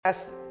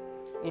ask,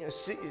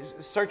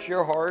 search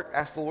your heart.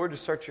 Ask the Lord to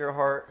search your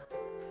heart.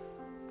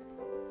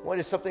 What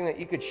is something that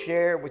you could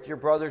share with your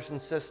brothers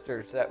and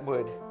sisters that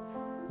would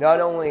not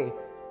only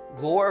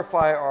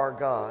glorify our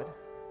God,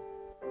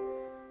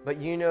 but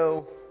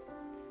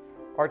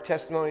our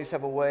testimonies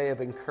have a way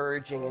of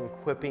encouraging and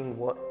equipping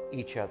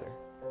each other.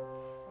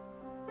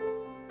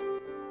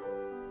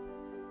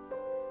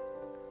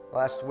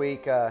 Last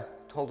week, I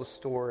told a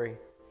story,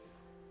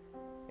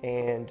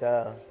 and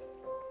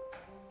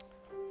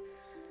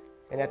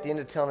at the end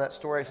of telling that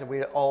story, I said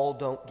we all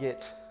don't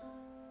get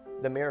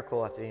the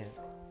miracle at the end.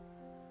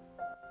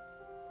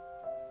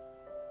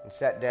 And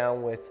sat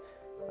down with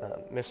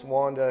Miss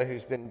Wanda,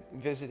 who's been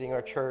visiting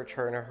our church,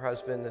 her and her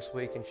husband this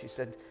week, and she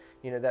said,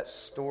 that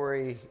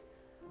story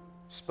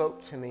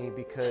spoke to me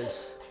because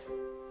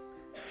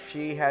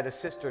she had a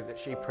sister that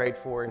she prayed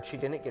for, and she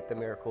didn't get the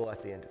miracle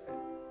at the end of it.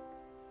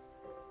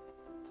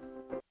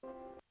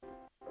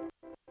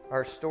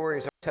 Our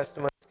stories, our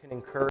testimonies can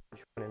encourage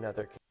one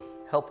another, can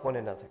help one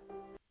another.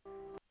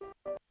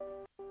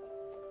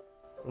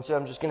 And so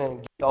I'm just going to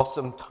give y'all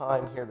some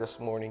time here this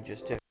morning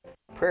just to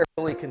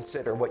prayerfully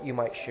consider what you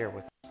might share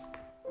with us.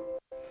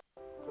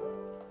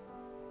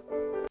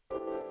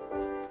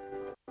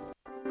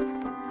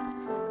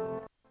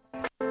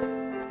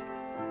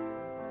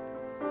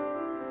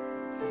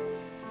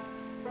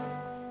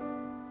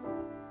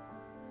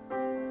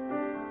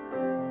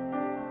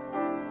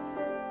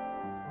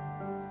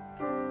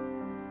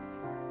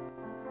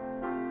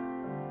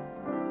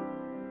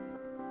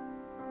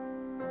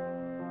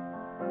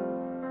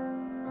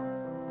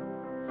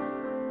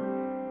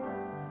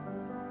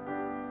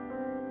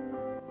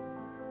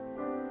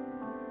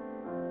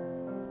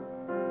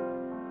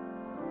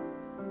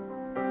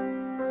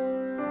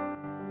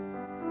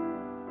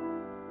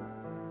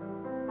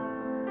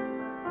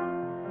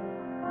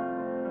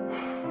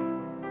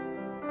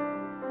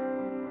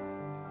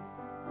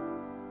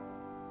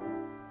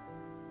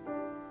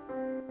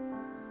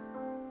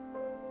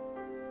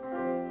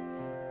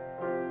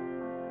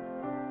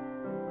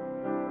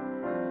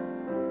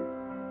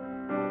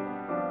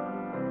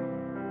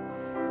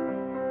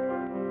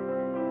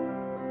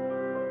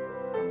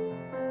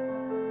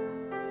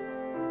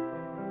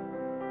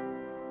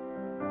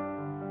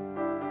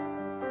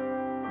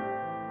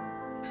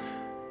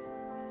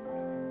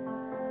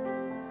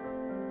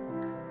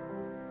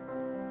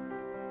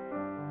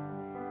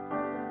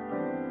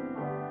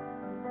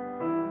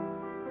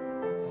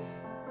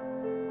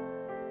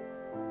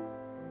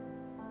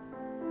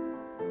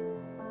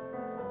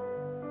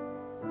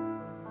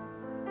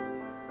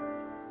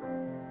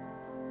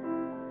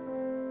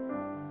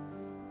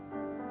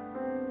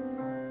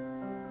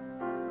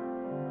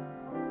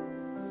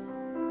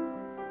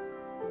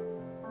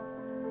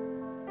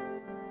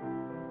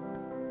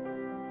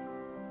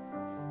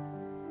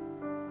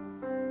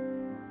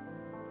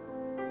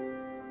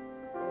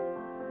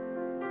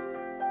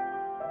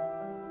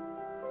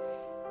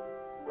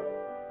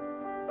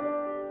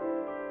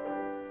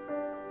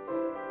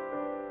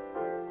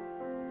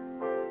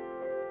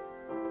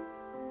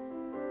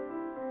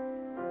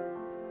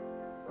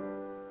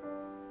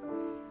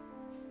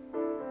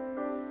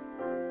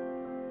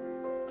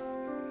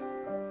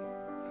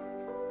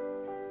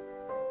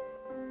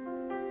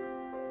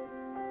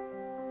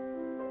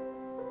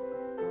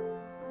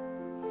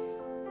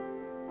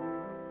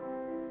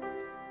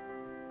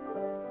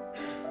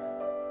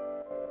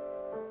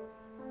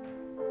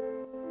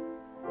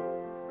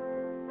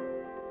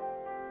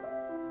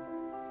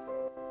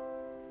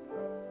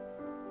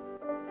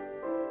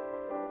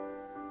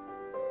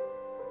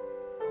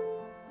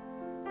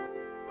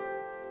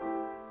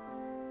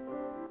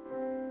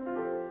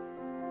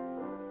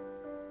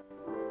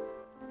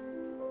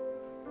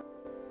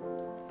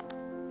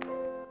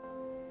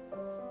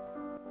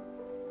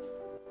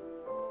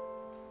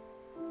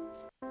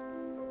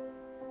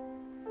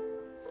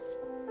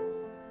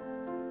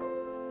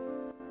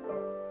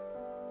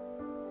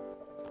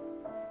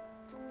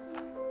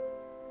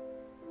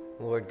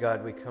 Lord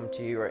God, we come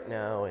to you right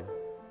now and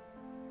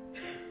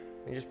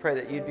we just pray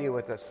that you'd be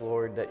with us,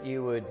 Lord, that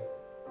you would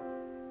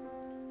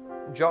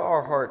draw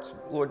our hearts,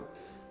 Lord,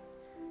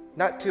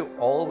 not to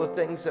all the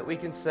things that we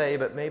can say,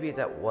 but maybe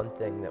that one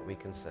thing that we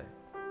can say.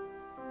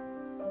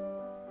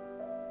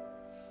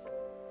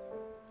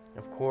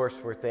 Of course,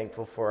 we're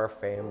thankful for our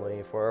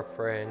family, for our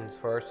friends,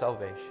 for our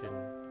salvation.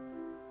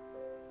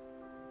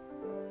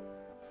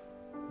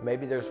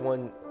 Maybe there's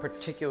one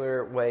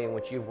particular way in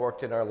which you've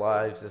worked in our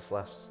lives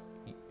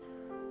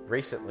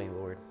recently,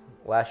 Lord.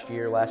 Last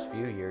year, last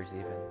few years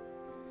even.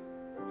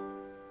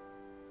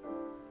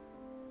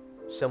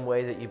 Some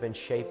way that you've been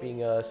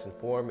shaping us and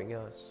forming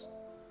us.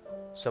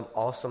 Some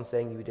awesome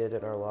thing you did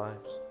in our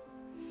lives.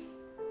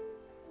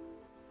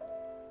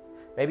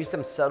 Maybe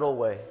some subtle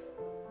way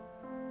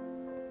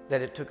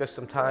that it took us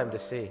some time to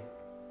see.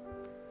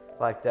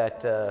 Like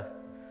that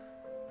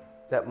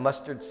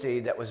mustard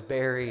seed that was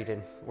buried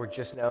and we're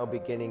just now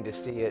beginning to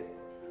see it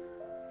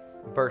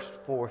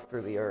burst forth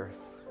through the earth.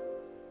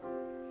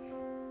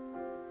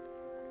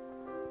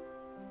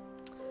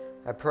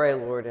 I pray,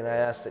 Lord, and I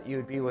ask that you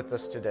would be with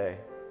us today.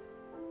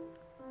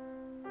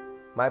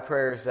 My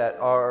prayer is that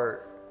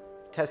our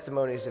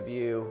testimonies of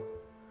you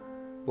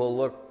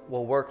will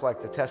work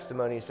like the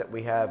testimonies that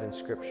we have in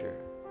Scripture.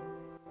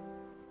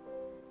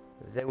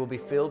 That they will be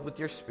filled with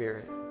your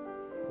Spirit,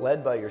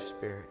 led by your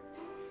Spirit,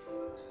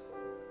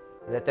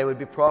 and that they would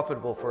be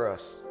profitable for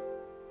us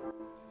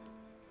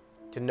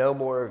to know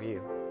more of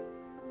you,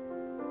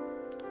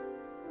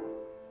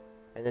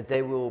 and that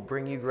they will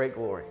bring you great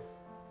glory,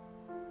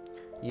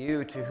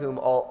 you to whom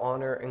all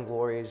honor and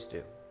glory is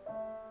due.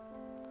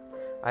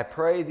 I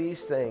pray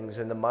these things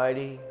in the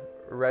mighty,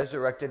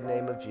 resurrected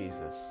name of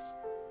Jesus.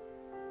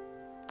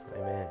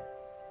 Amen.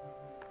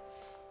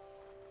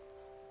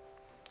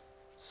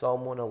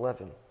 Psalm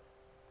 111.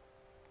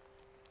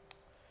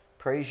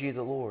 Praise ye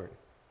the Lord.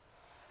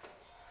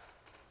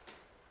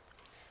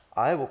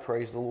 I will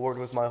praise the Lord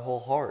with my whole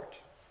heart,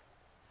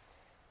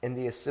 in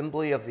the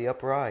assembly of the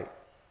upright,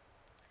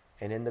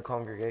 and in the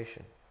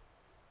congregation.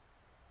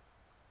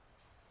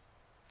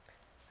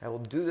 I will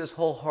do this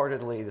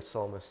wholeheartedly, the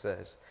psalmist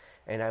says,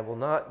 and I will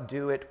not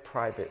do it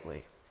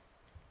privately.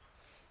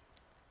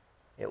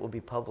 It will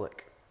be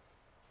public.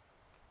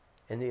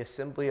 In the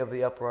assembly of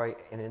the upright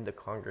and in the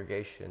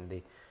congregation.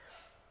 The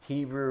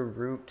Hebrew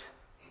root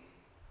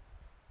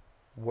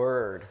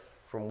word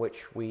from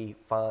which we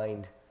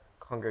find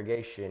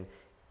congregation,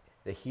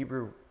 the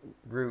Hebrew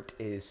root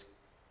is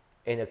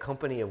in a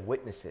company of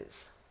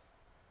witnesses,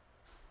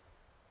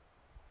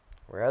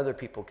 where other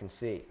people can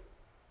see,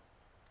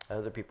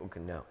 other people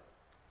can know.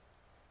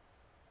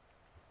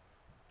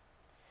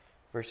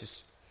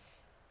 Verses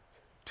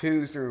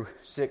 2 through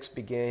 6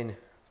 begin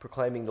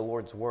proclaiming the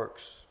Lord's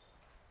works.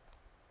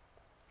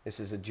 This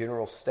is a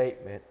general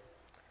statement,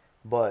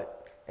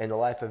 but in the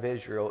life of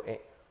Israel,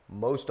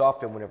 most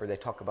often whenever they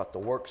talk about the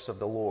works of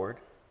the Lord,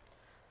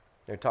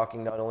 they're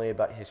talking not only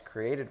about his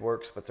created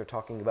works, but they're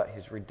talking about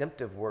his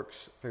redemptive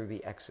works through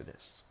the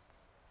Exodus.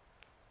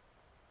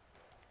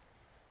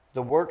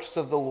 The works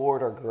of the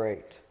Lord are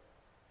great,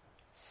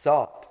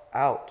 sought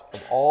out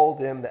of all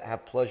them that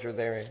have pleasure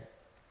therein.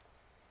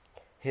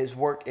 His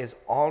work is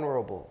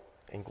honorable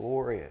and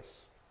glorious,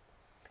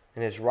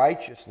 and his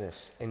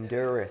righteousness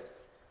endureth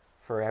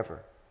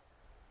forever.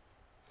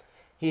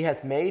 He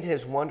hath made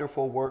his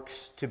wonderful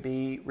works to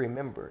be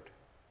remembered.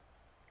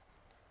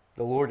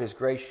 The Lord is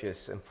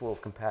gracious and full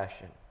of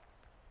compassion.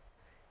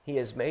 He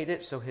has made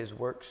it so his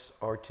works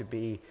are to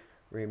be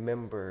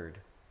remembered.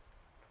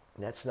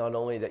 And that's not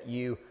only that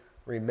you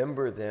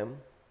remember them,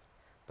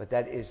 but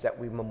that is that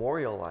we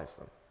memorialize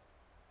them.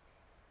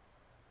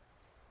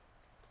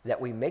 That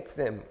we make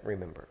them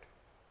remembered.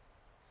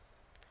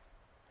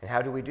 And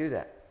how do we do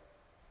that?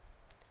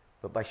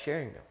 But by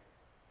sharing them,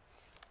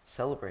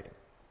 celebrating.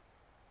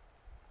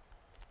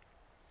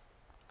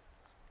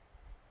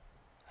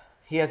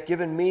 He hath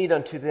given meat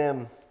unto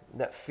them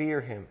that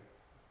fear him.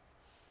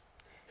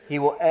 He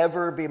will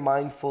ever be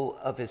mindful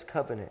of his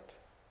covenant.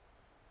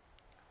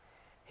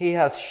 He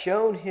hath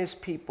shown his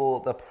people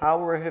the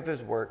power of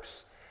his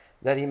works,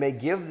 that he may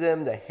give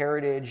them the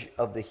heritage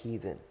of the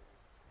heathen.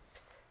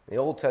 The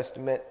Old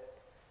Testament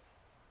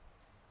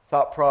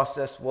thought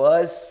process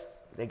was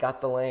they got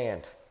the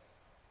land.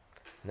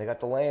 And they got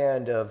the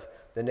land of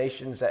the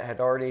nations that had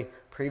already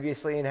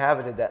previously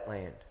inhabited that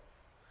land.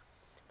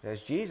 But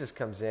as Jesus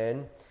comes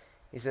in,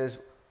 he says,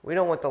 we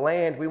don't want the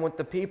land, we want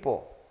the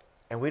people.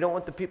 And we don't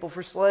want the people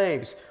for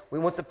slaves. We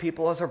want the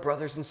people as our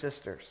brothers and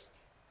sisters.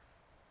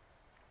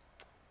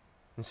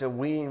 And so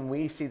when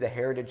we see the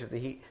heritage of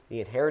the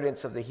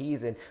inheritance of the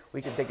heathen,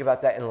 we can think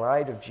about that in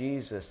light of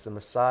Jesus, the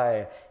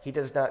Messiah. He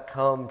does not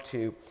come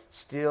to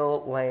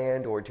steal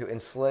land or to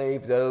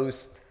enslave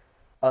those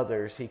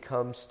others. He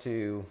comes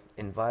to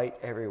invite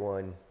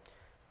everyone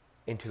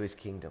into his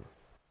kingdom.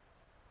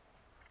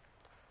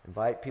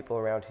 Invite people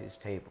around his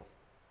table.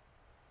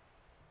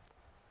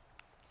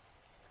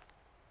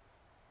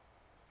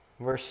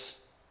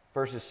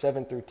 Verses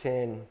 7 through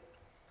 10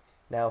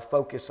 now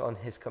focus on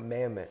his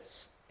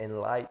commandments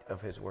in light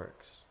of his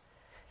works.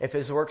 If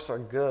his works are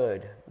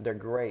good, they're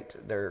great,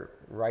 they're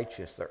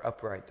righteous, they're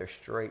upright, they're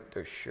straight,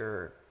 they're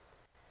sure.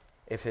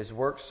 If his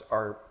works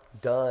are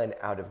done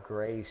out of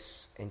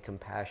grace and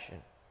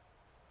compassion,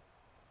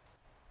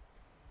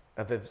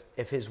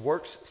 if his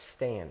works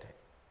stand,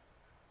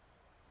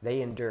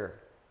 they endure,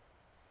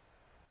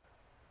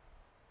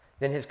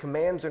 then his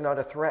commands are not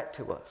a threat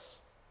to us.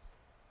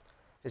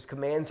 His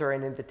commands are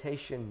an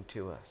invitation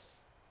to us.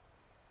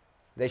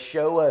 They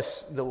show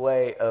us the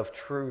way of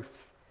truth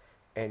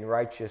and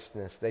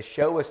righteousness. They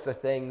show us the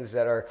things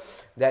that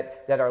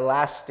are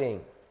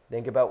lasting.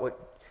 Think about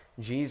what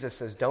Jesus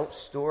says, don't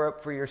store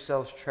up for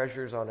yourselves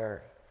treasures on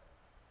earth,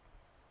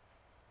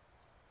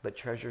 but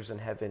treasures in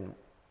heaven,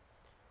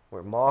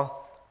 where moth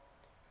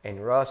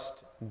and rust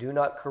do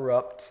not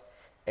corrupt,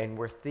 and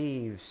where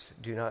thieves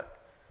do not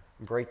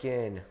break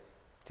in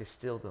to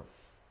steal them.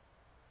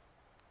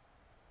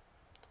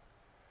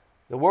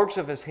 The works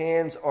of his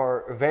hands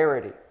are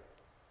verity,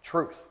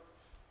 truth,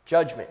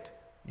 judgment,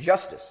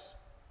 justice.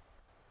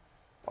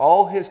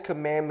 All his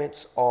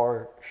commandments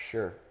are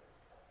sure.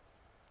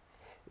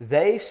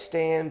 They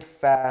stand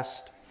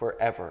fast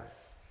forever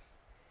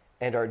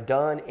and are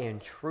done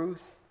in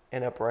truth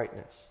and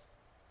uprightness.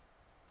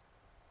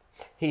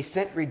 He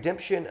sent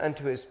redemption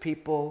unto his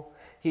people.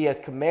 He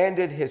hath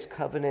commanded his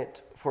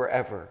covenant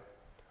forever.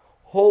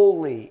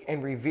 Holy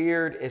and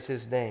revered is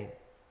his name.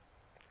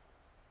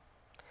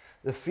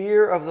 The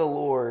fear of the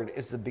Lord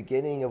is the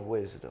beginning of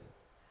wisdom.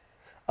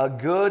 A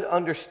good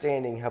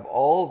understanding have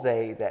all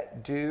they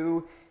that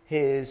do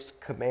his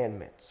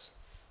commandments.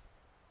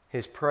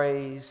 His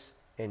praise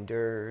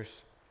endures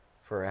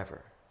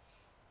forever.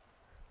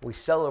 We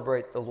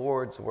celebrate the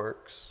Lord's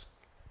works.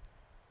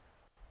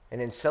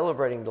 And in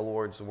celebrating the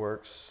Lord's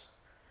works,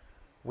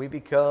 we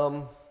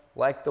become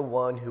like the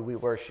one who we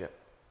worship.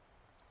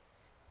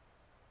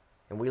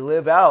 And we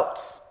live out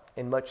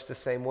in much the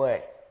same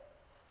way.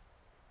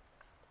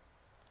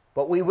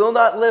 But we will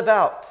not live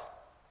out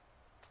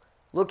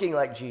looking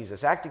like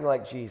Jesus, acting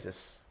like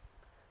Jesus,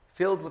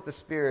 filled with the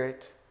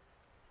Spirit,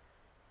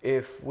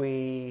 if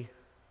we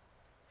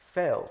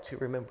fail to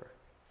remember.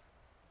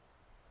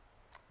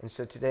 And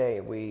so today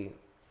we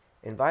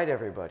invite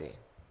everybody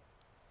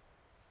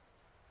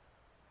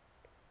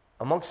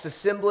amongst the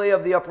assembly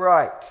of the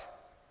upright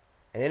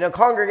and in a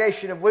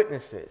congregation of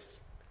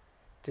witnesses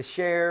to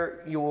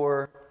share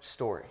your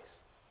stories,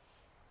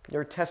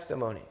 your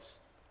testimonies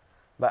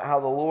about how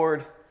the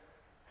Lord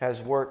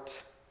has worked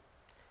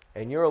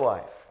in your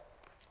life.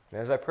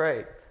 And as I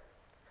prayed,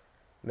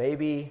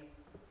 maybe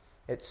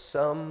it's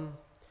some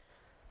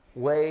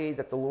way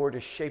that the Lord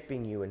is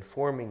shaping you and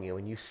forming you,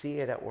 and you see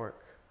it at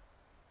work.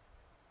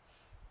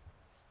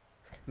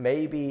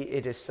 Maybe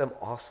it is some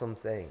awesome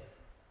thing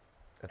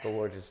that the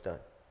Lord has done.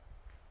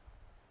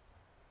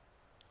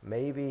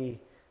 Maybe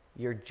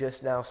you're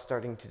just now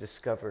starting to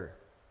discover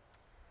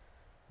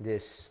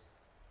this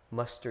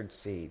mustard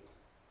seed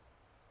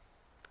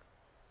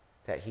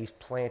that he's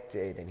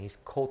planted and he's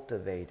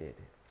cultivated,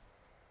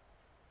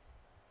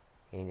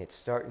 and it's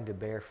starting to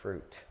bear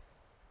fruit,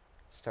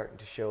 starting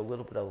to show a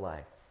little bit of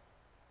life.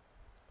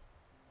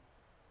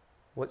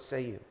 What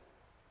say you?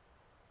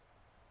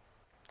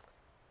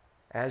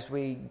 As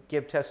we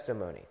give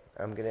testimony,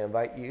 I'm going to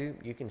invite you.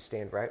 You can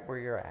stand right where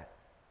you're at.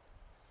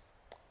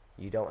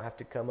 You don't have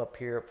to come up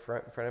here up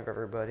front in front of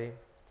everybody,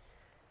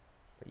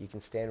 but you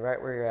can stand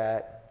right where you're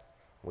at.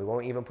 We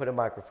won't even put a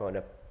microphone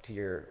up to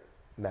your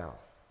mouth.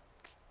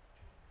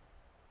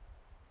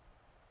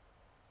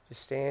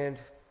 Just stand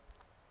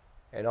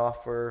and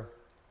offer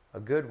a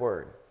good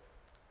word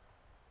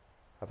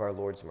of our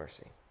Lord's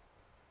mercy.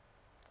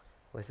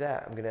 With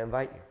that, I'm going to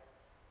invite you.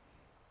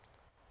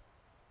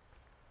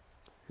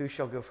 Who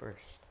shall go first?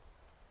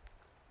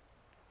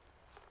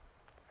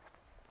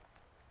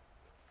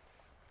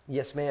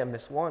 Yes, ma'am,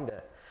 Miss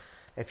Wanda.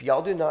 If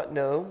y'all do not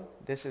know,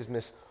 this is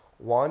Miss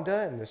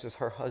Wanda, and this is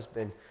her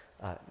husband,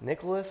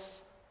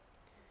 Nicholas.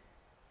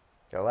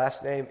 Their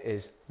last name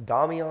is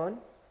Damian.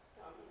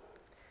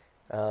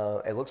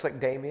 It looks like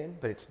Damien,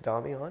 but it's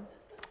Damian.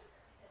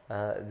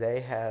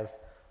 They have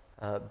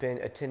been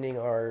attending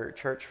our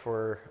church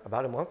for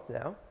about a month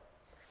now,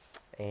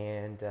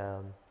 and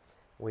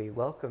we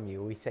welcome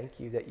you. We thank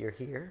you that you're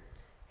here,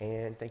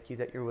 and thank you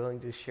that you're willing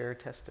to share a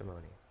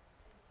testimony.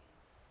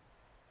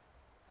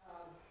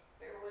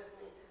 Bear with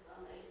me because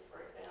I may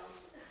break down.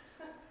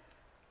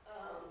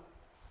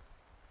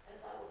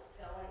 As I was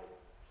telling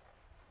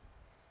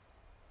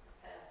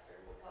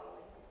Pastor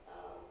McCollum,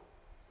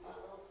 my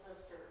little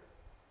sister,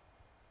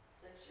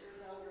 6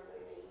 years younger than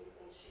me,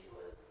 and she's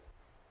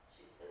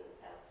been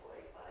passed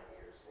away 5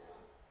 years now.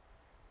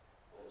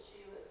 When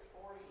she was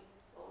 40,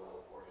 going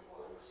on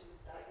 41, she was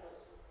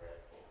diagnosed with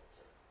breast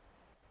cancer.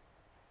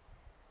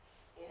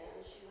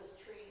 And she was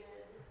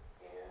treated,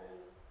 and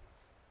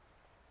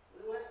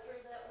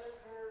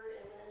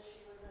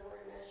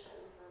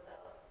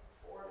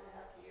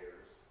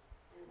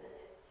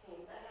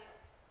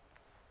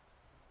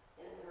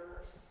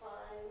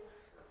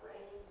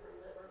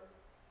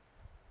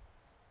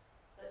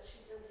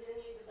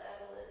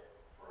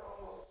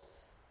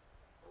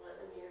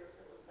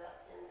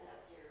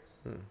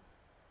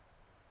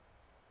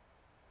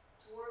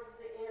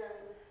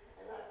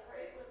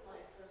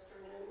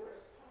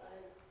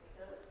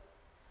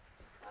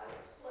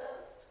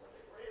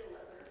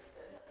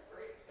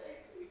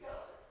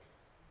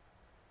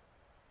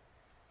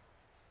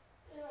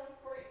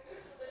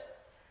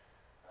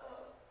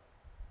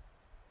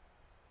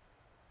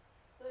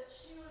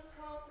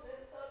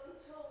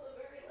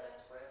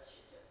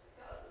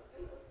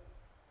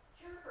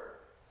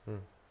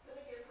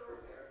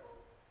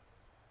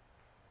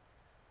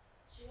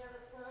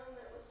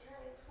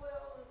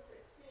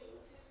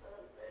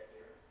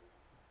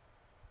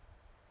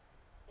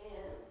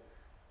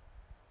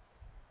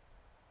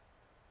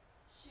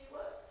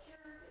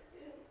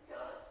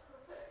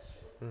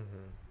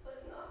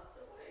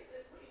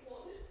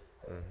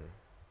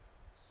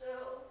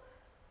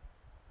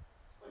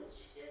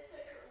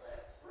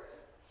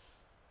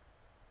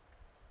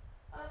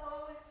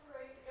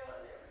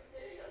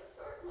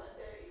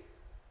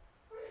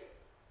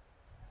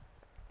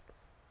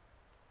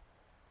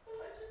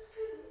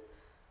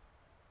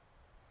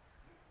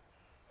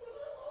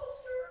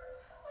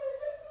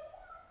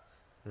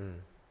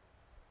Hmm.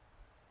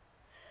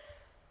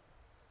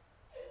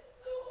 And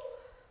so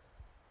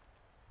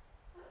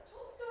I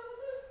told God,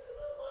 I said,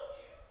 I love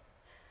you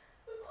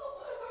with all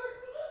my heart,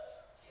 but I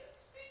just can't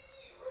speak to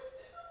you right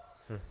now.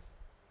 Hmm.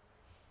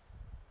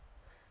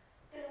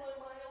 And when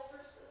my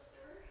older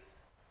sister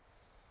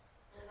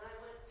and I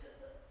went to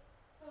the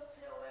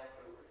hotel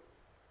afterwards,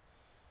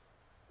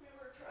 we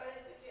were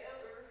trying to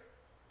gather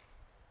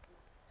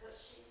because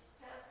she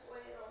passed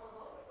away in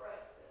Omaha,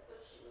 Nebraska,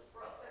 but she was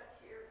brought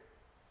back here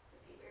to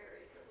be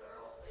buried because our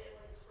whole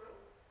family's from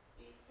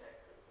East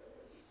Texas in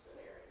the Houston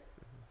area.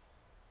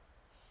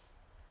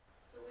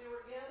 So we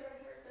were gathering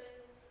her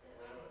things, and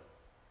I was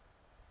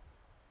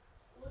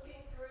looking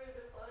through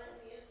to find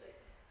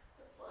music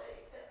to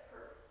play at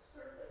her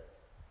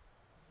service.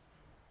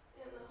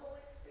 And the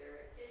Holy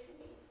Spirit gave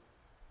me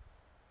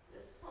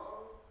this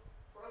song,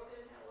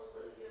 Broken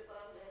Hallelujah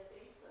by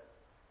Mandisa.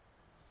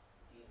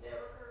 If you've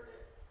never heard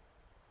it,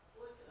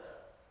 look it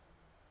up.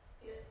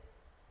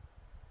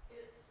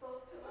 It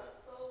spoke to my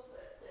soul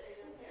that day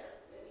and has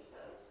many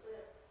times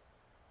since.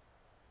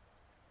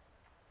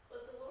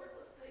 But the Lord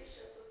was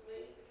patient with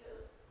me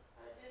because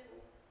I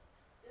didn't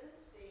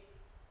speak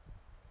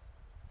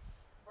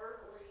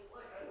verbally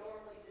like I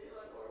normally do.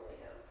 I normally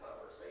have a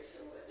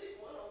conversation with him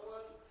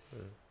one-on-one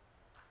Hmm.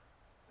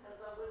 as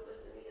I would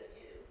with any of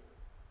you.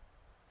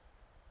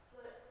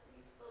 But he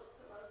spoke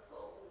to my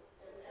soul,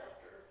 and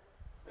after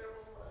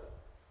several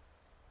months,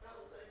 I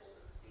was able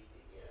to speak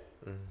again.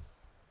 Hmm.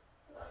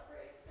 And I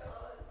praise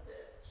God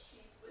that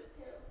she's with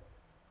him,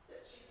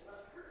 that she's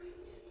not hurting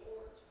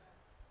anymore,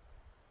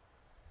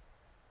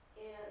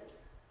 and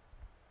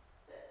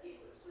that he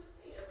was with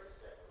me every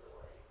step of the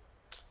way.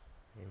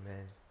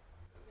 Amen.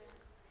 Amen.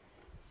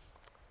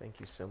 Thank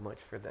you so much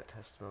for that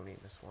testimony,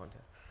 Miss Wanda.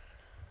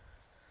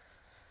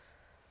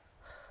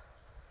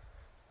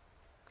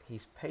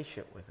 He's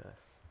patient with us.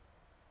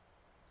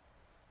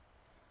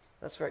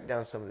 Let's write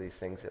down some of these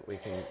things that we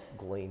can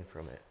glean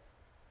from it.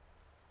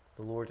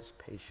 The Lord is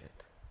patient.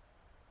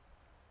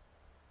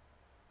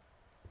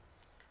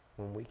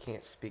 When we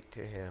can't speak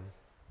to him,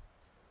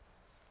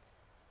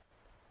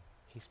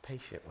 he's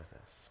patient with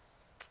us.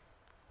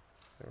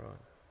 They're on.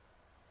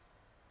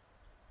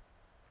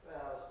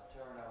 Well, I was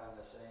determined I wasn't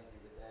going to say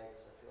anything today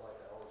because I feel like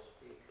I always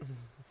speak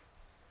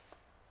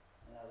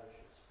and others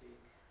should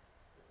speak.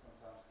 But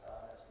sometimes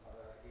God has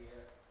another idea.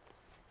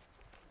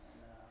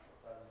 And what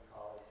Brother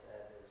Macaulay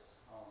said is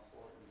how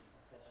important a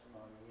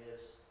testimony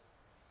is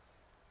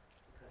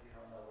because you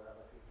don't know what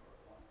other people are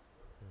going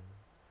through.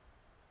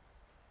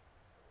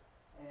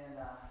 And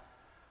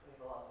we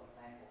have a lot to be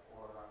thankful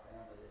for in our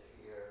family this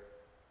year.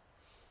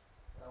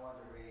 But I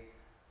wanted to read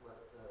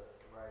what the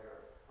writer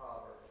of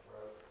Proverbs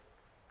wrote.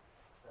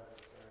 Because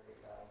it's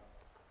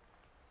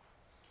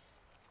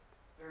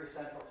very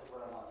central to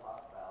what I want to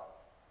talk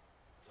about.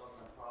 So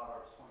in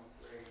Proverbs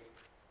 23,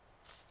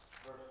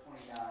 verse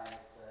 29,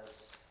 it says,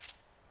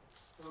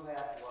 Who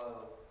hath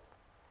woe?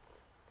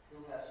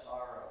 Who hath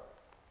sorrow?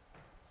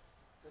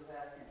 Who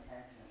hath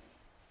contention?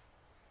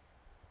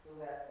 Who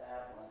hath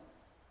babblings?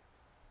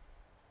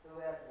 Who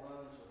hath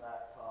wounds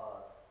without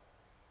cause?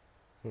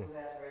 Who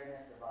hath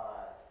redness of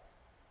eyes?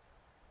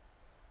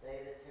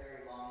 They that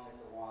tarry long at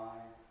the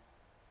wine,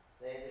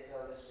 they that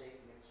go to seek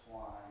mixed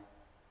wine.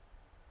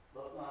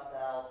 Look not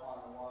thou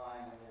upon the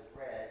wine when it is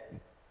red,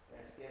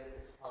 when it giveth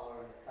its color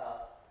in the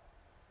cup,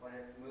 when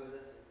it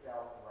moveth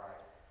itself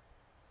right.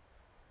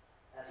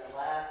 At the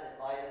last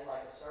it biteth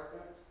like a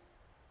serpent,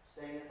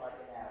 stingeth like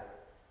an adder.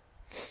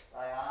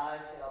 Thy eyes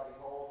shall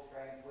behold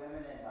strange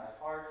women, and thy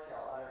heart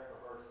shall utter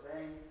perverse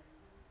things.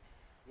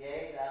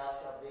 Yea,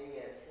 thou shalt be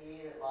as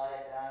he that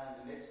lieth down in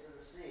the midst of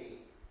the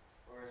sea,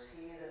 or as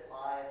he that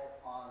lieth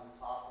upon the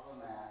top of a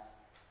mast.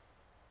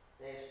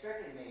 They have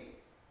stricken me,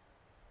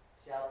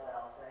 shalt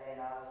thou say,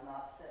 and I was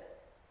not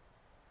sick.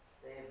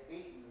 They have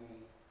beaten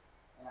me,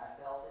 and I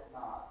felt it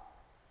not.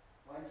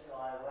 When shall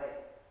I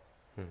wake?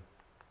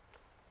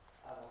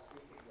 I will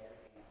seek it yet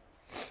again.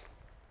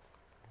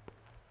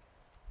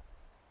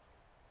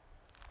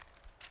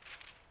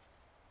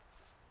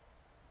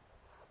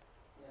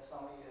 You know,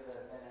 some of you that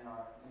have been in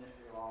our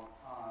ministry a long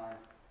time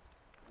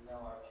and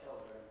know our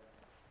children.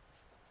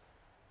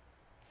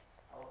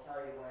 I will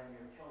tell you when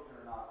your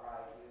children are not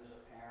right, you as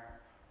a parent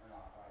are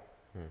not right.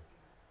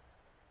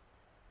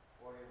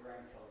 Or your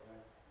grandchildren,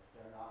 if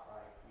they're not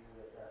right, you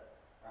as a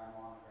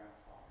grandma and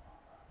grandpa are not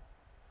right.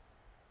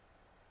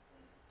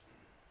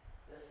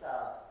 This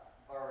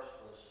verse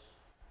was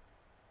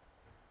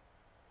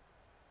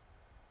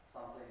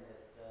something that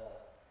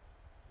has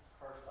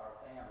cursed our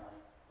family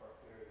for a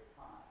period of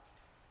time.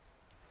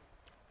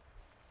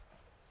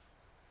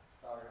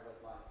 Started with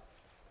my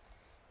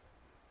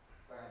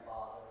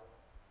grandfather,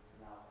 who was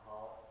an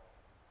alcoholic.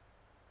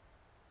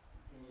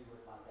 Continued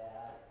with my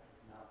dad, who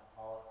was an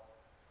alcoholic.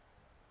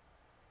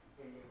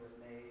 Continued with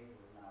me, who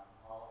was an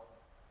alcoholic.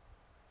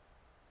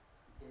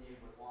 Continued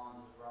with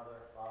Wanda's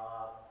brother,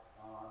 Bob,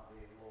 gone on to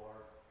be the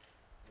Lord.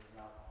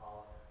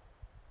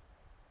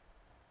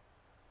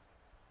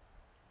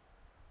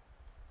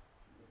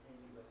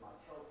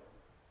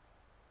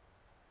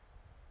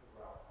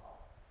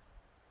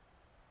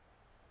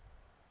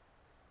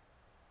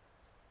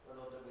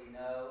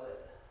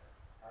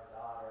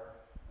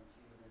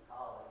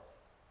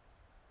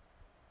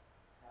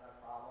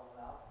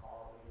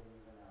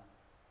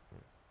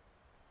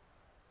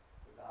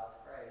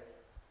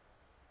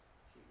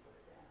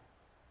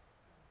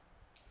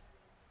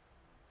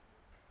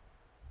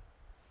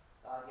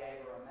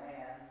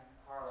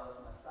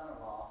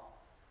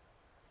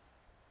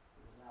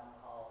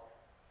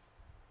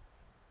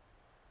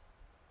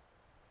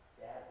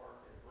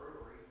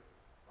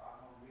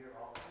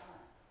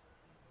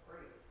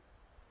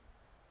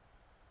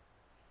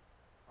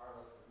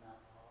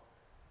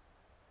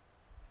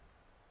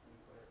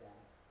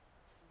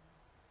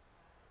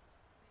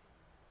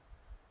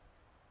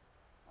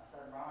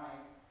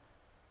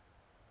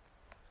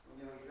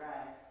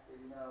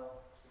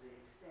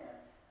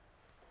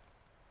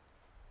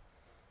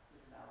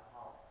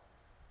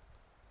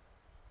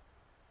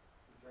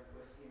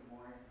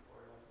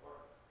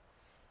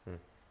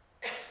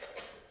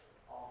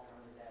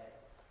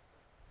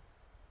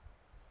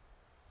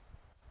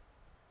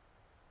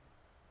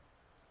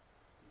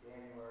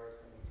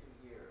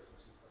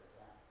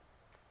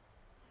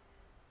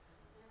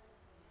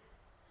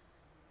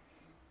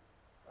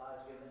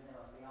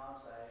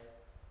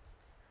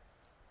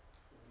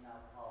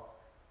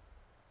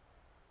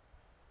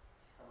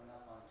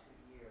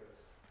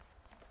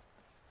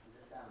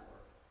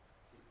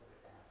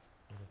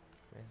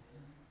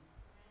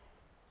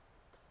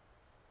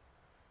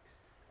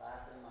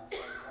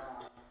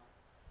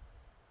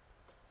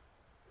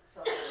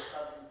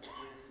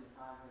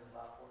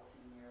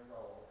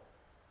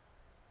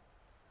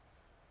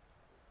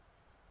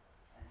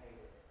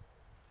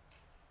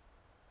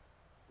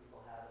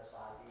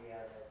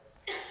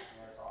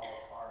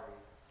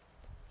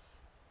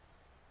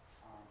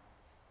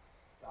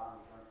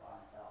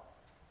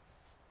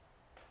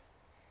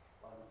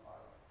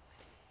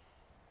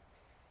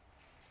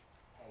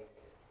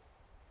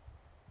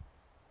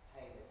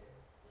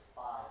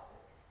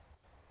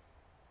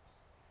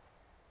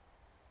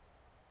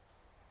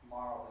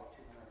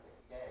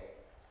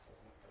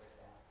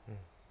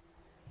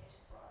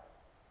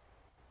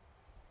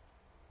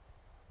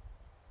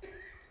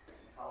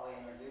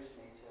 introduced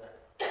me to one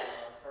of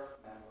our church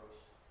members,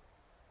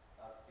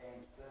 Dr.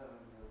 James Boone,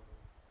 who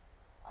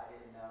I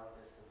didn't know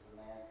this was a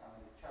man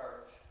coming to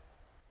church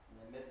in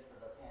the midst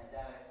of the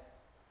pandemic.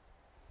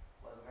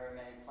 Wasn't very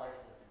many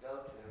places to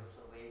go to,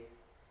 so we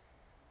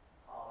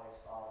always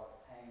saw the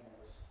pain that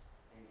was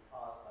being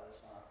caused by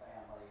this in our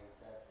family and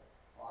said,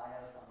 well, I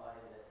know somebody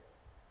that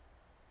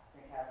I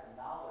think has some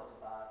knowledge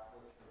about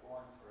what you're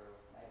going through.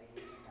 Maybe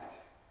he can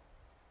help.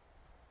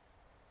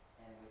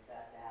 And we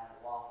sat down at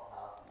Waffle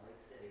House in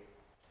Lake City,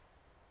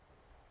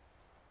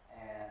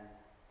 and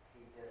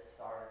he just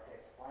started to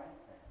explain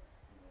things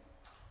to me.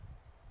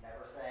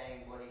 Never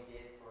saying what he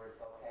did for his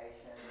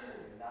vocation,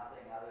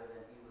 nothing other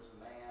than he was a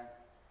man.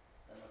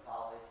 Then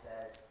Macaulay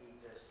said he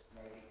just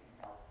maybe can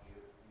help you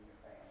and your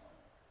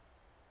family.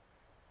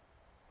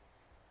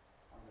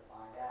 Come to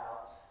find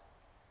out,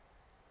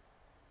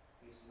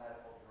 he's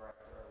medical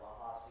director of La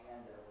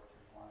Hacienda, which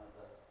is one of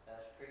the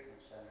best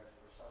treatment centers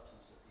for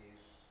substance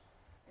abuse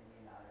in the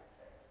United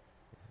States.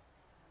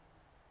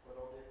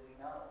 Little did we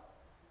know.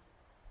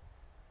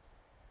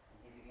 And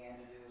he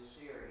began to do a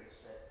series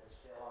that is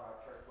still on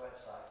our church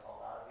website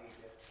called Out of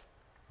Egypt.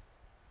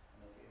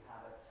 And if you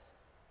haven't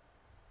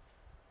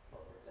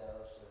looked at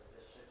those,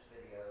 there's 6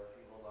 videos,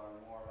 you will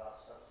learn more about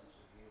substance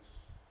abuse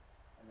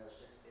in those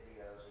 6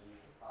 videos, and you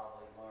could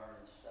probably learn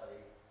and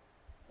study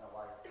in a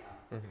lifetime.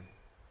 Mm-hmm.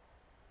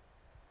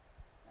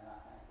 And I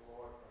thank the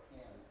Lord for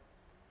him.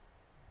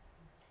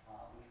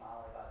 We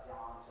finally got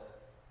John to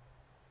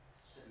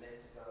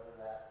submit to go to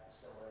that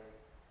facility.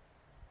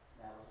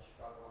 And that was a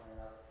struggle in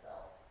and of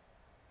itself.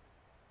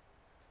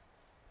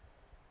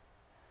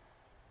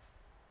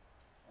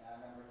 And I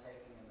remember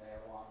taking him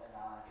there, Wanda and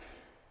I,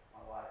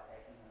 my wife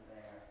taking him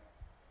there.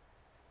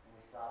 And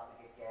we stopped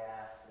to get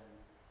gas and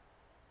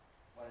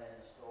went in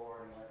the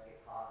store and he went to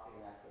get coffee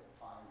and I couldn't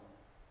find him.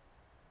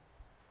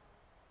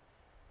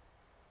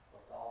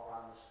 Looked all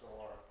around the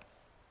store.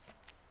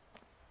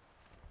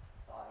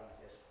 Thought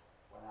he just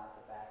went out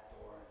the back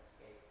door and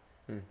escaped.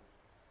 Hmm.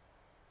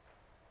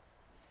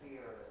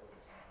 Fear that was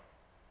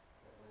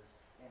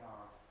in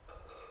my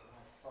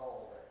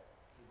soul that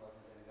he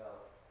wasn't going to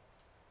go.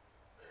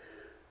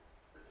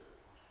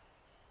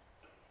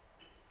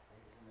 He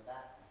was in the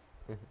bathroom.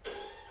 We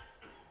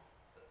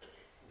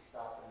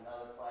stopped at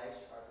another place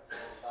right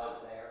before we got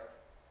there.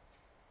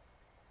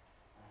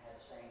 I had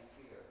the same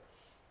fear.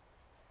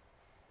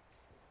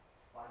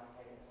 Why is he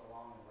taking so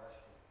long in the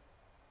restroom?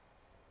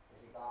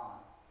 Is he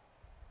gone?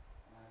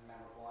 And I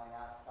remember going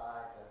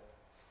outside the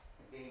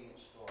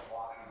convenience store,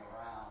 walking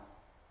around.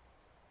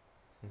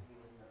 He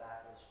was in the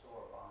back of the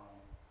store buying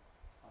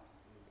something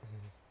to eat.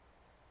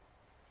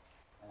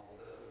 And I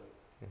didn't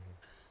see him.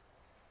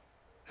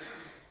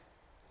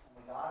 And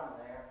we got him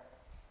there.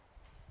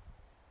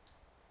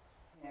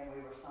 And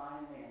we were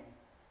signing in.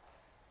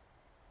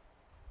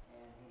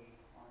 And he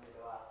wanted to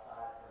go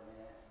outside for a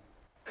minute.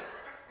 And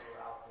we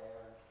were out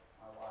there, and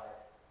my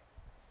wife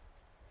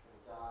said,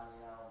 John,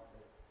 you know,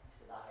 he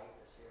said, I hate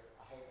this here.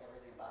 I hate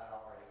everything about it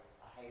already.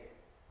 I hate it.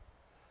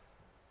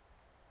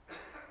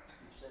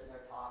 You're sitting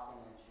there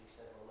talking, and she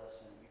said, well,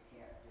 listen, you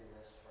can't do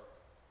this for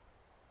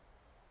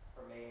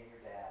me and your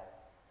dad.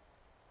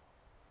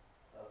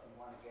 So if you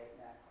want to get in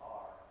that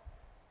car,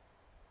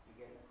 you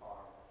get in the car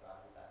and we'll drive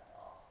you back to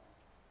Austin.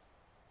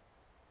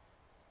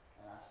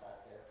 And I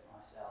sat there to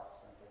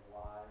myself thinking,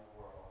 why in the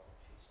world did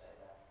she say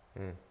that?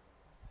 Hmm.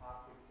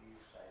 How could you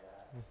say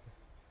that? That's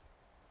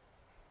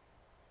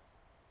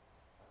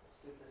the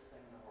stupidest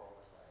thing in the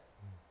world to say.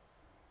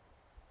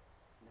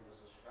 And it was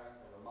the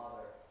strength of a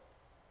mother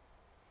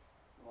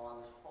who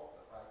on this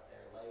pulpit right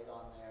there, laid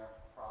on there,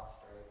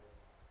 prostrate,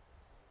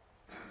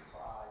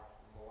 cried to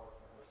the Lord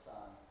for her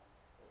son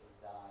that was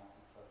dying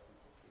from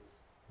substance abuse.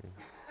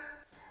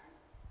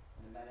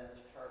 And the men of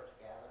this church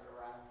gathered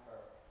around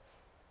her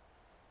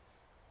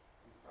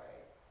and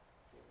prayed,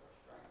 give her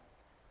strength.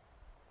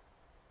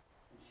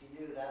 And she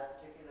knew that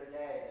particular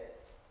day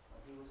that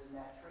when he was in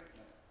that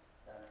treatment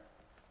center,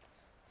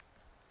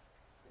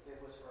 if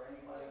it was for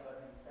anybody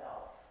but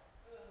himself,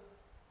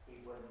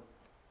 he wouldn't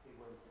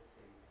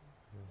succeed.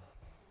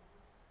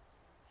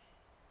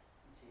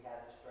 And she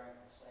had the strength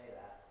to say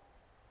that.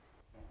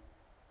 And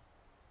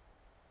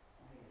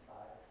he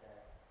decided to stay.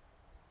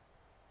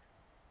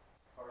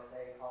 First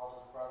day he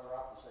calls his brother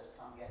up and says,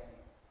 come get me.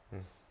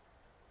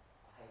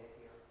 I hate it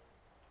here,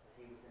 because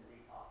he was in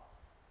detox.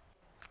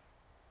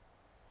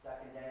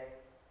 Second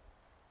day,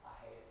 I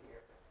hate it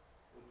here.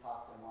 We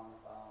talked to him on the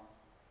phone.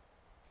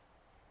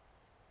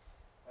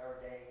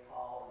 Third day he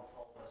called and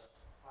told us,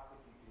 how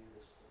could you do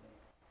this to me?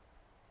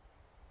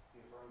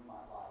 You've ruined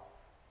my life.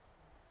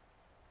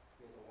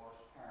 You're the worst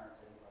parents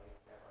anybody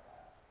could ever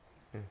have.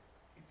 And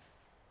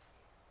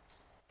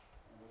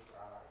we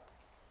cried.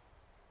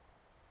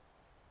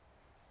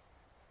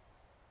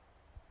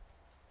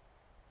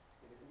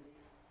 It was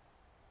indeed.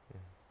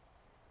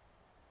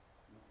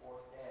 And the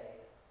fourth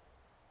day,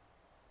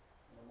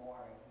 in the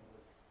morning, he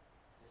was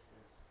just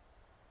as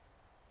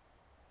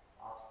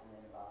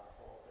obstinate about the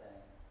whole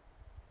thing.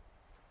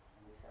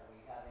 And we said,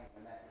 well, you haven't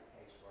even met your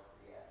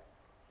caseworker yet.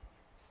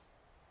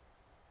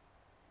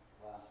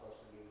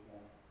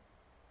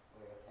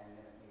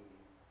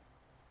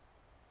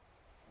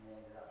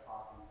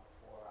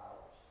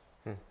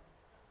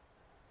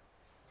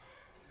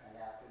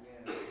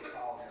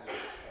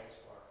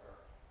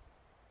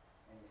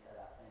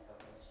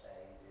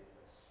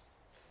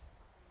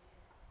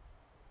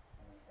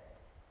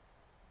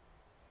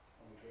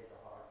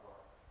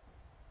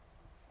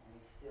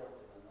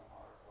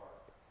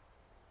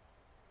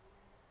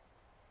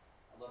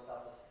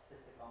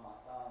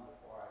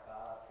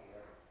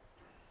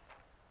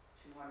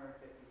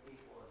 250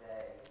 people a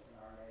day in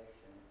our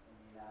nation, in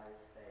the United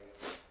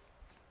States,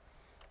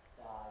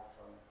 die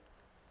from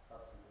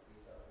substance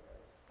abuse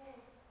overdose.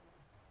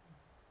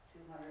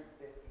 250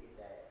 a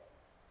day.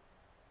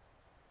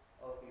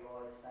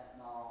 Opioids,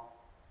 fentanyl.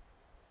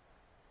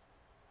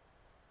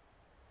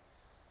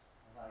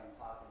 I'm not even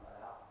talking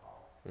about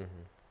alcohol.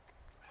 Mm-hmm.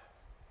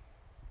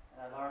 And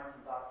I learned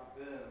from Dr.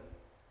 Boone,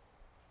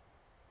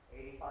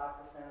 85%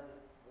 of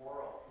the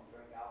world can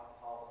drink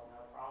alcohol with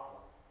no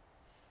problem.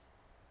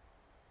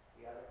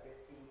 The other 15%,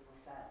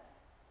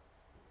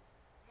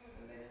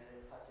 the minute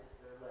it touches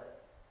their lip,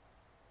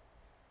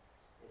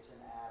 it's an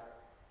adder,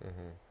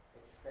 Mm-hmm.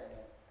 it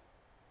stingeth,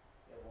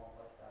 it won't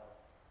let go.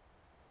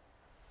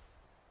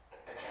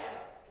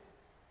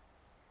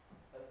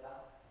 But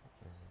God,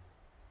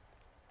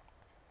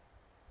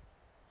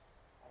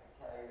 I can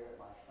tell you that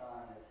my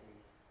son, as he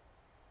is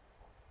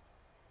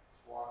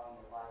walking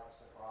his life of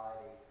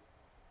sobriety,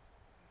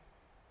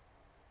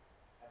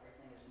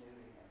 everything is new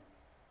to him.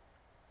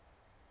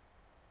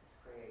 His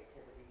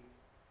creativity,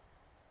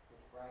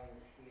 his brain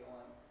is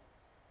healing.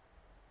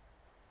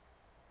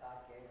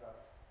 God gave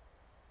us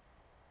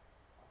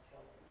our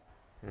children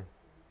Hmm.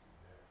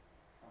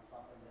 from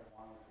something that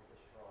wanted to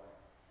destroy him.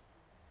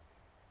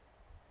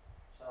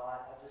 So I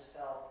just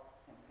felt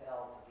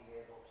compelled to be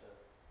able to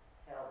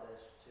tell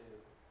this to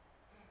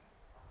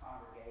a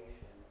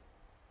congregation,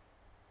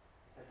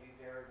 because you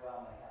very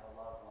well may have a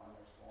loved one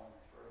that's going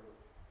through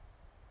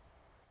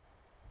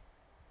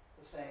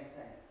the same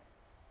thing.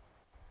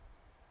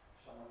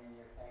 Someone in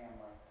your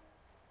family.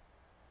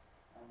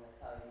 I'm going to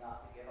tell you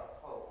not to give up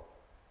hope.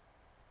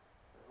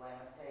 Because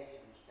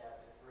Lamentations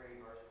chapter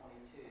 3 verse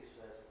 22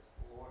 says it's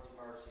the Lord's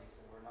mercies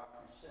that we're not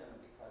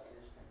consumed because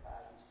his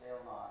compassions fail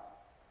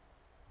not.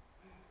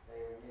 They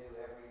are new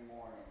every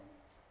morning.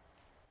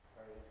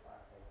 Great is thy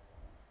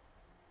faithfulness.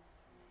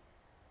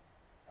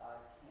 God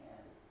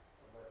can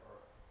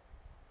deliver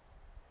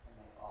and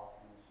make all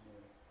things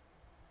new.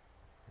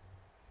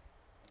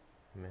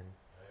 Amen.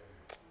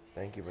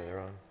 Thank you, Brother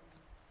Ron.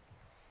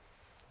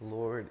 The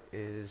Lord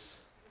is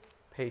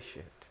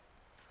patient.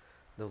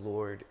 The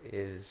Lord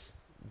is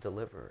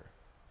deliverer.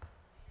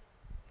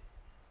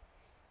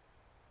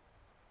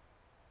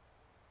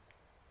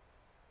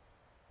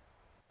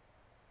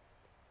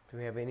 Do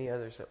we have any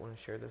others that want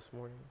to share this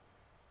morning?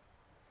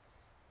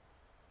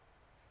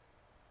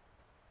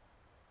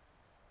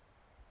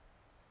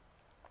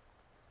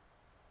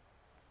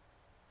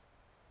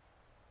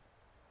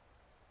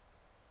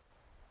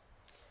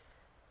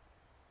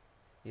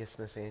 Yes,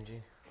 Miss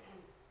Angie.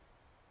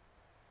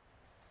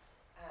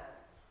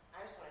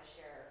 I just want to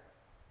share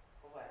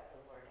what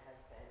the Lord has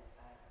been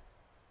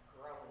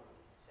growing me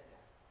to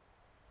know.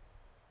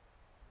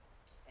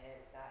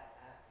 Is that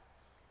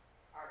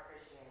our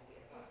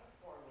Christianity is not a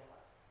formula.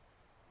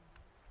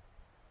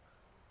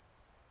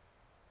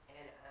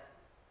 And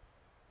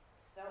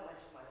so much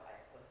of my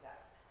life was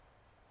that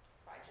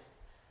if I just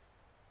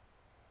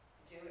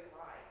do it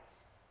right,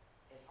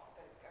 it's all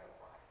going to go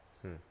right.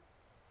 Hmm.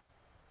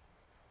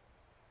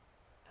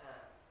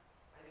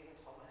 I've even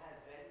told my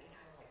husband,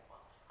 like,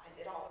 well, I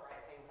did all the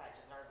right things, I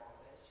deserve all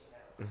this,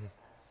 Mhm.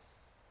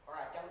 Or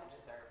I don't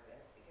deserve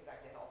this because I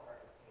did all the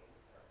right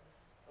things, or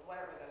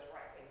whatever those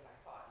right things I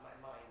thought in my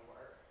mind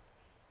were.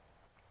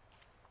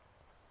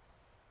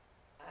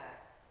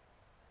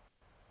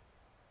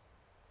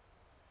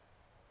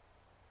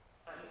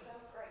 I'm so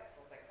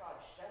grateful that God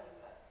shows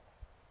us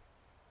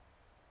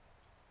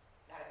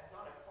that it's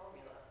not a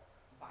formula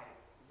by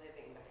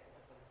living that it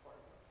wasn't a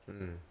formula.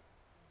 Mm.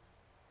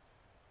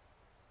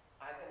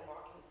 I've been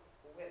walking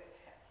with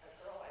a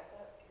girl I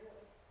love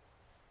dearly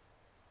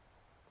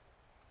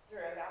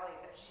through a valley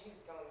that she's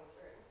going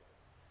through.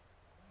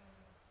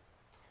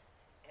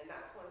 And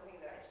that's one thing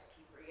that I just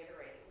keep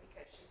reiterating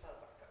because she feels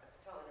like God's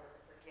telling her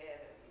to forgive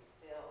and be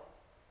still.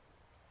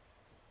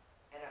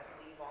 And I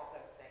believe all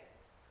those things.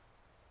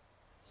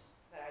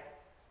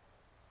 But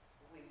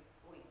we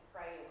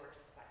pray and we're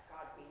just like,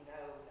 God, we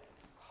know that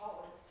you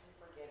call us to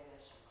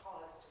forgiveness, you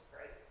call us to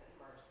grace and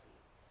mercy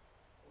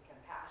and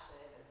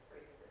compassion and the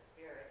fruits of the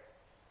Spirit.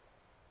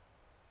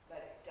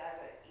 But it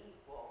doesn't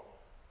equal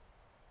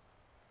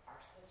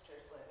our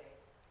sisters living.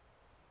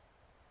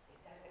 It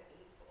doesn't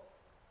equal.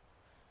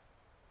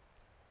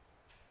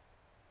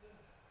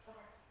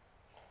 Sorry.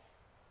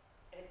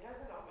 It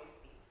doesn't always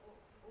equal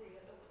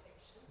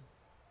rehabilitation,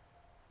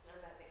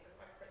 as I think of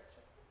my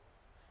Christian.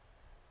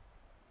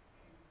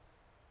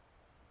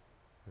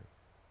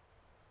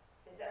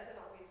 It doesn't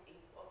always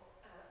equal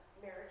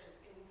marriages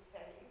being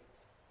saved,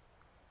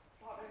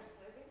 fathers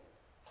living.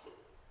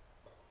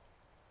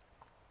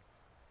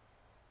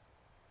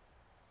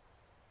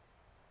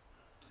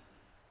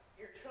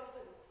 Your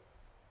children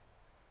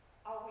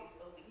always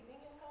believing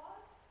in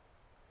God.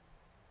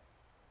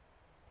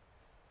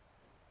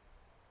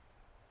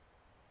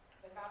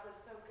 But God was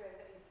so good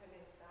that he sent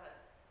his son.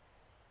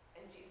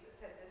 And Jesus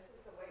said, this is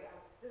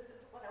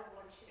what I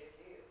want you to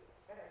do.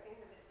 But at the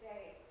end of the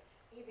day,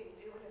 even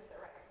doing it the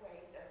right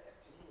way doesn't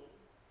mean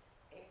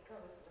it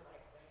goes the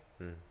right way.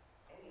 Mm.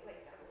 And he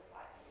laid down his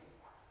life and he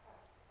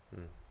sacrificed.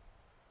 Mm.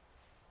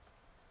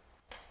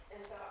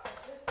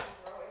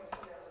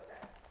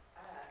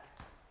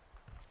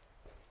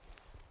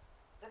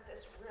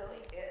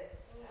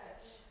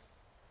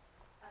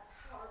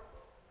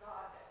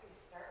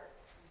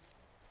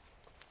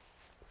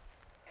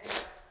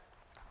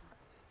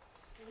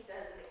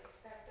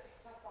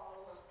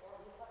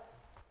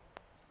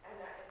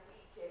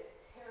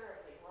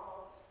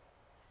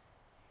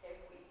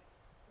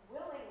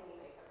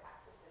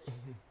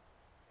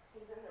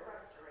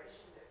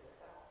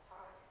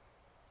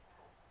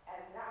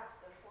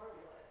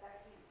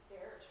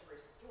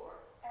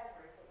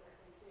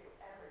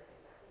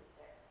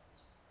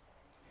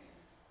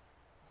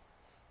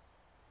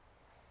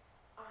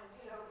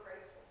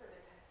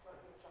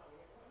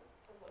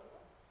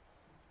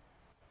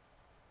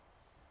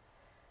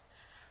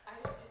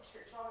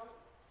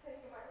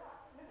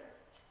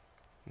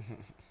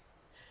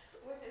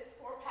 with his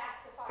 4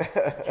 pacifiers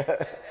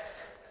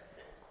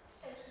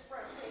and just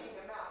rotating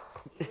them out.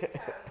 He would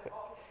come with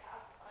all his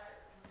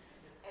pacifiers,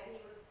 and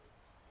he was,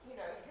 you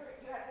know, you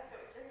had to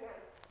sit with your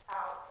hands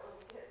out so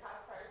his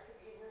pacifiers could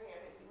be in your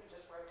hand, and he would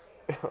just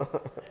rotate them out.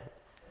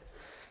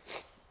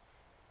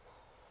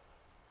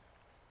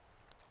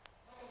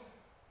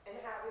 And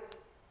having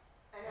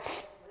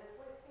lived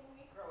with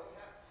me growing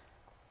up,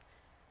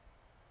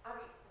 I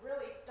mean,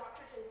 really,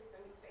 Dr.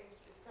 Jameson, thank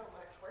you so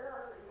much.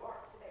 Wherever you are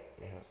today,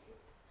 thank you.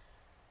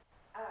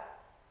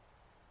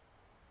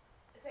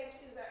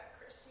 Thank you that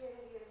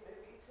Christianity is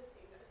moving to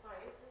see that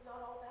science is not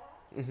all bad.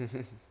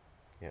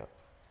 Yeah.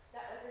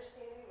 That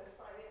understanding the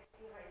science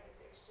behind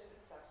addiction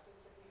and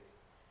substance abuse,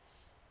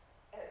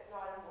 it's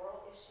not a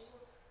moral issue.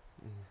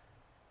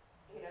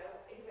 You know,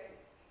 even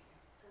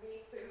for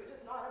me, food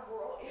is not a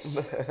moral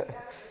issue. You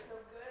know, there's no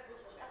good,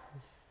 there's no bad.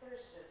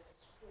 There's just,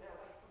 you know,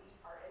 like we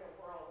are in a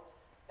world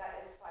that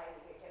is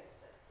fighting against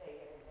us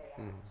day in and day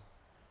out.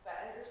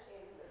 But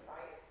understanding the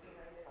science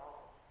behind it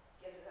all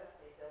gives us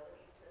the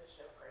ability to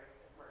show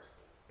grace and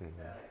mercy and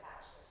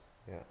compassion.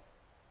 Yeah.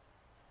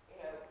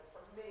 You know,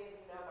 for many of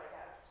you know my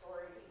dad's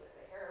story. He was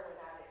a heroin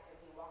addict and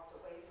he walked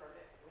away from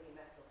it when he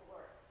met the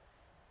Lord.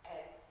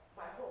 And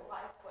my whole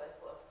life was,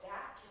 well, if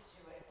Dad can do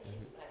it,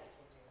 anybody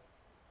can do it.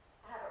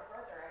 I have a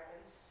brother I've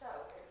been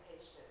so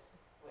impatient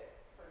with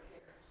for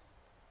years.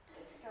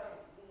 And so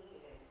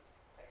mean and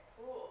like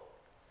cruel.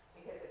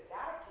 Because if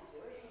Dad could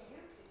do it,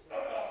 you could do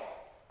it.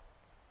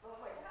 Well,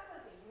 my dad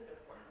was a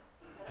unicorn.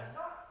 And I'm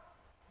not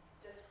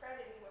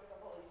discrediting what the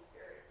Holy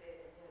Spirit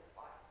did in his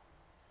life.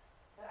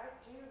 But I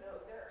do know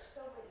there are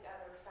so many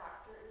other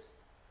factors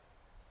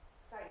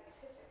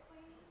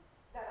scientifically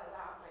that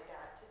allowed my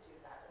dad to do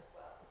that as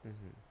well. And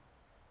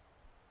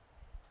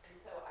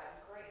so I'm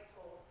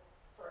grateful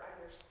for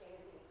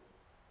understanding.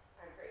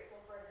 I'm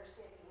grateful for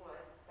understanding, one,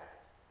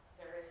 that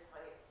there is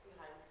science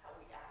behind how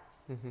we act,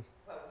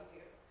 what we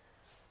do.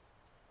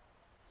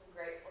 I'm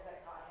grateful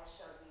that God has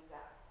shown me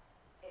that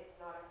it's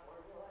not a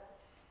formula.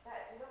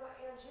 That, you know what,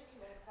 Ange, you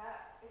can mess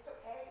up. It's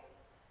okay.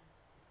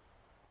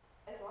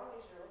 As long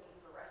as you're looking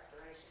for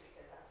restoration,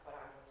 because that's what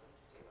I'm looking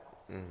to do at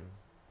all times.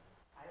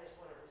 I just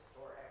want to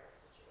restore every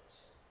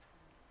situation.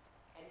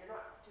 And you're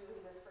not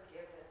doing this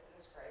forgiveness and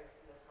this grace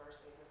and this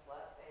mercy and this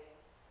love thing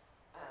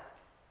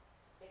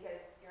because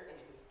your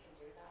enemies can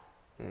do that.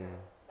 You know,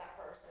 that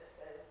person that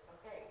says,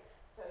 okay,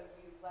 so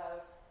you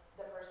love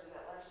the person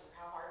that loves you.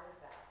 How hard is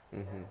that?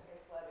 You know,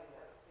 it's loving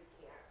those who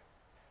can't,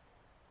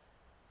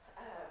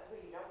 who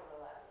you don't want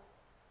to love.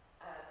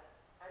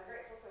 I'm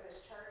grateful for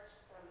this church.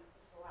 This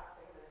is the last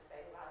thing I'm going to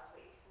say. Last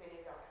week, many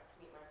of y'all got to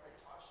meet my friend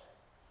Tasha.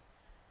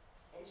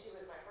 And she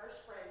was my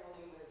first friend when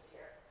we moved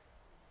here.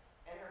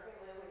 And her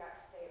family only got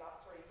to stay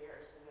about 3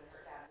 years, and then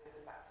her dad moved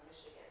them back to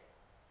Michigan.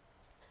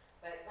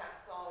 But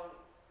that song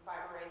by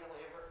Miranda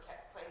Lambert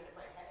kept playing in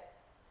my head.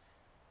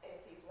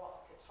 If these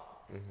walls could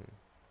talk. And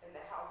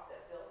the house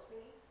that built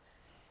me.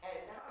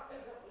 And the house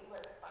that built me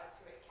wasn't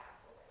 528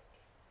 Castle Lake.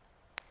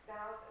 The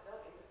house that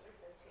built me was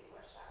 315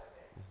 West Shadow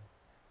Bend.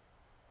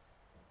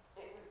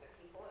 It was the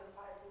people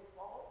inside these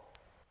walls.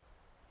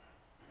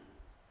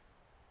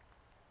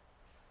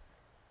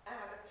 I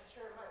have a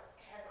picture in my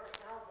head right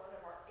now of one of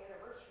our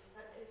anniversary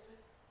Sundays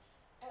with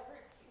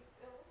every pew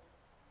filled.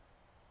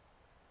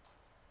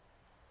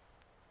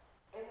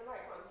 And then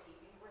like on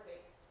TV where they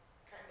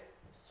kind of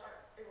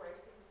start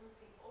erasing some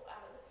people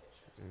out of the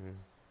pictures.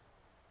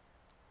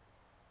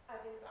 I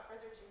think about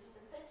Brother June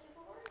and thank you,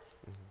 Lord.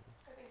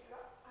 I think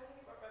about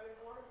Brother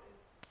Norm and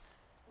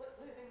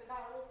losing the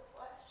battle of the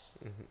flesh.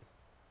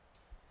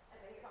 I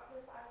think about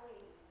Miss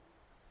Eileen.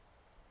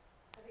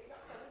 I think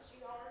about Brother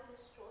GR and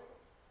Miss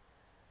Joyce.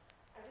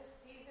 I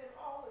just see them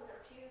all in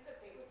their pews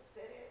that they would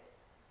sit in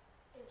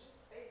and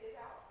just faded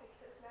out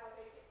because now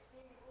they get to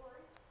be in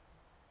glory.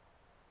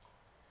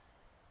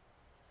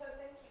 So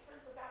thank you,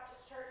 Friends of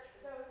Baptist Church, for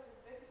those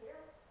who've been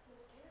here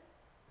this year.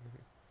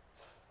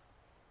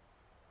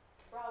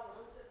 For all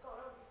the ones that have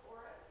gone on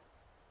before us.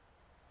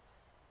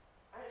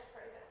 I just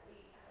pray that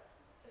we,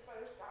 as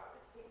Brother Scott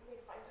was saying,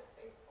 they find us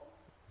faithful.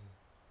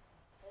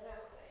 And I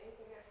hope that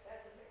anything I've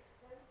said would make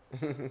sense. And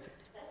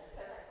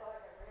I feel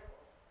like I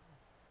rambled.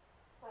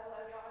 I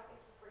love y'all. I thank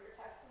you for your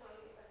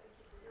testimonies. I thank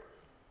you for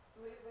your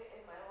movement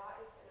in my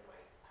life and in my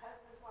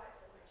husband's life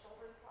and my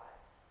children's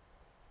lives.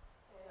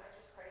 And I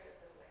just pray that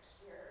this next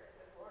year is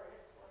a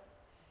glorious one,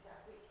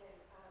 that we can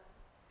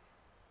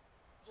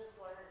just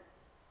learn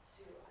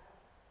to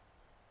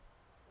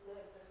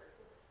live the fruits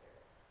of the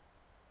Spirit.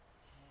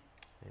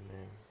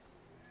 Amen.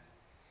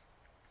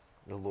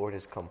 The Lord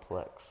is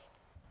complex.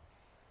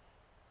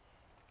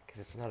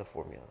 Because it's not a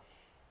formula.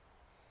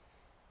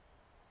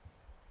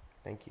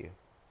 Thank you.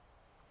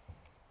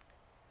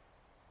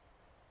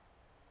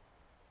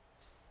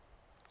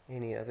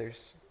 Any others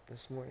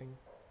this morning?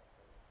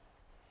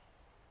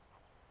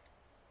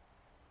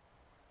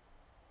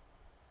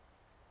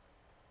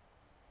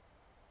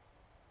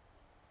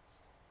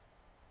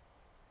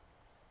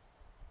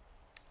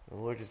 The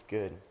Lord is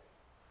good.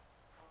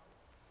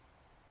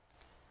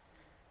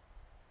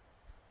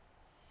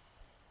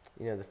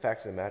 The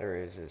fact of the matter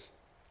is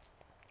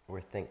we're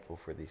thankful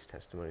for these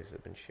testimonies that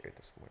have been shared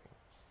this morning.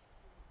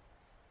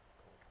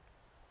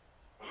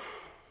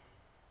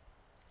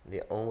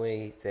 The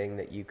only thing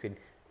that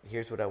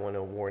here's what I want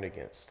to warn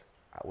against.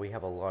 We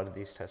have a lot of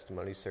these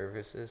testimony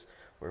services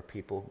where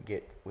people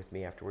get with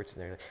me afterwards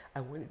and they're like,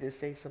 I wanted to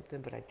say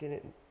something, but I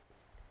didn't.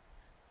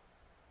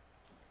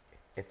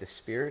 If the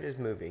Spirit is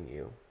moving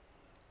you,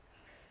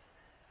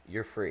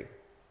 you're free.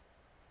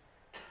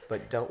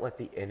 But don't let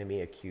the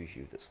enemy accuse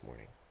you this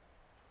morning.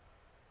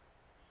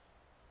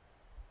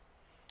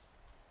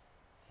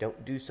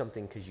 Don't do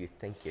something because you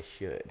think you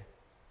should.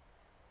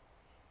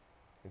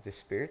 If the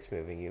Spirit's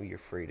moving you, you're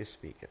free to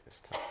speak at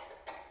this time.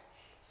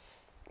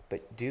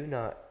 But do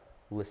not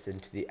listen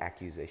to the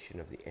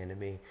accusation of the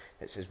enemy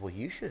that says, well,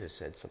 you should have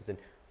said something.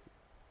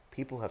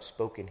 People have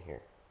spoken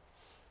here.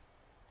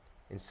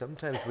 And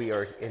sometimes we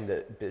are in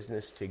the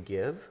business to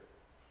give,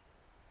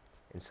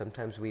 and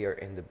sometimes we are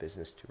in the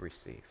business to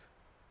receive.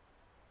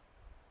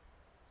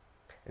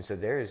 And so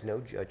there is no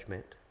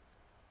judgment.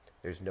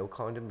 There's no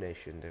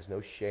condemnation. There's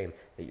no shame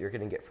that you're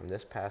going to get from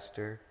this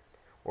pastor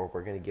or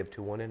we're going to give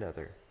to one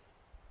another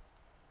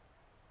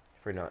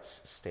for not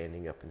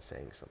standing up and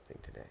saying something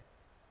today.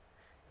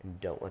 And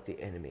don't let the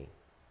enemy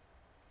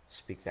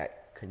speak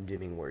that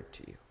condemning word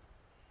to you.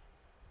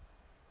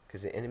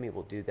 Because the enemy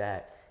will do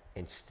that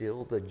and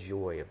steal the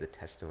joy of the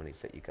testimonies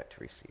that you got to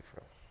receive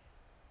from.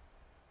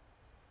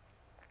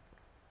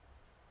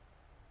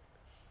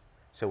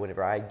 So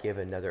whenever I give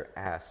another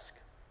ask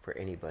for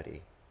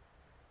anybody,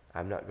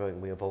 I'm not going,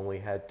 we have only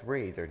had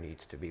 3, there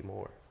needs to be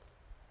more.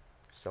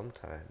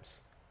 Sometimes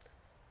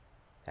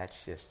that's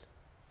just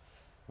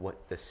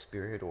what the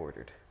Spirit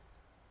ordered.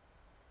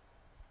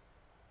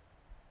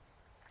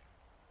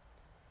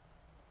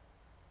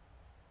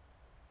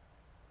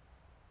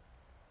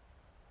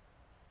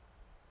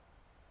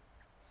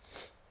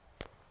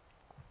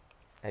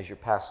 As your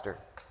pastor,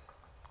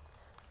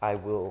 I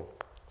will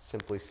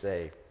simply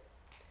say,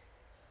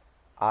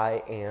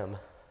 I am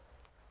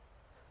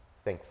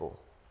thankful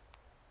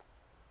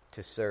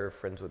to serve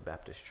Friendswood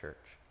Baptist Church.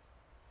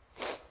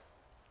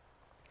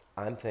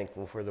 I'm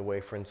thankful for the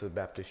way Friendswood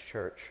Baptist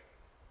Church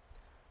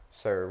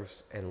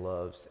serves and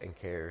loves and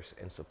cares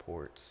and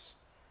supports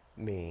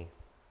me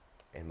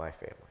and my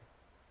family.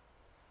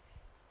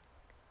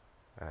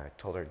 I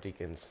told our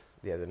deacons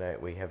the other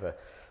night we have a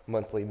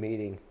monthly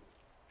meeting,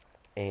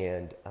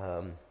 and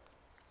I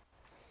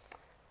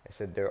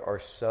said there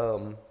are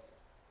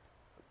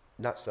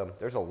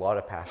there's a lot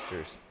of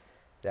pastors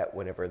that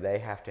whenever they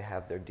have to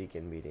have their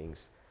deacon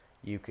meetings,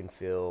 you can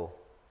feel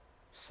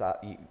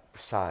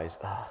sighs,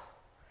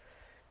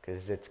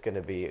 because it's going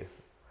to be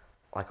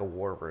like a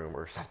war room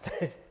or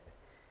something.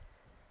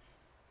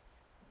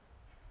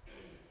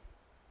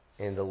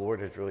 And the Lord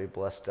has really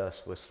blessed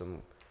us with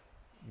some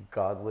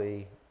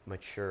godly,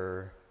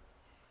 mature,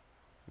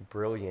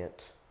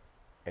 brilliant,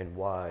 and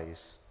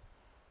wise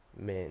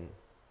men.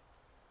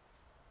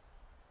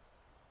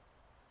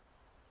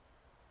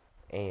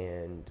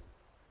 And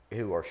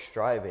who are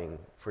striving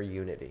for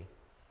unity,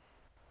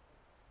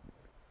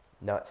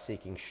 not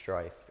seeking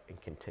strife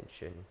and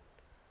contention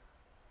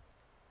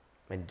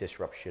and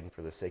disruption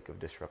for the sake of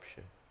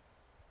disruption.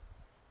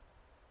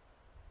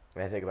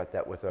 And I think about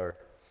that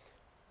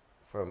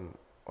from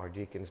our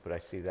deacons, but I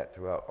see that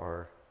throughout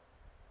our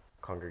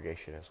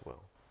congregation as well.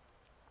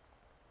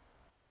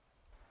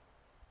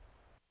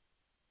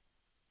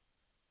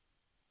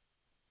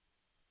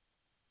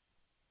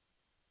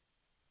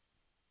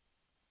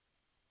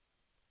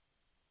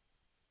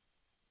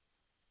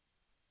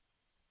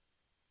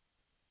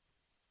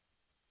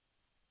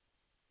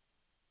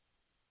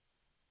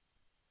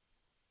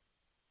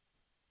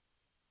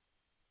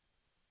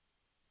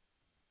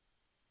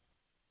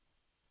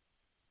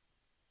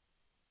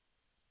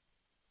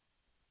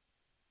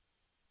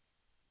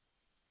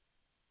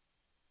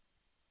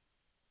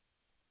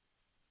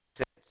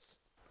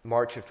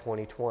 March of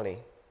 2020,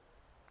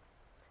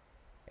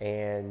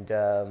 and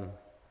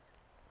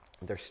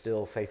they're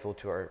still faithful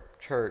to our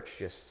church,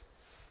 just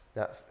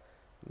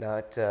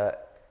not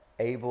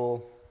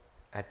able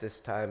at this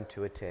time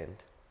to attend.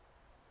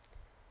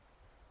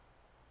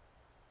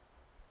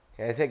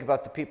 And I think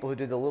about the people who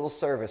do the little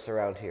service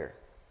around here.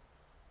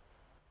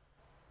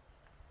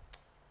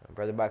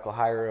 Brother Michael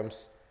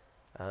Hiram's,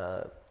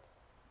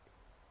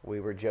 we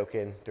were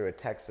joking through a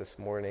text this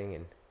morning,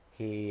 and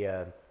he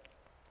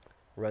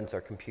runs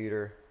our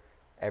computer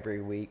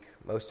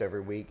most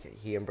every week.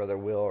 He and Brother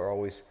Will are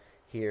always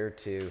here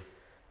to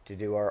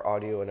do our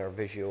audio and our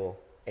visual.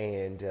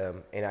 And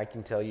I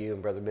can tell you,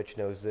 and Brother Mitch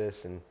knows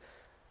this, and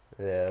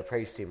the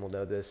praise team will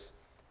know this,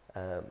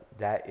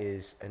 that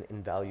is an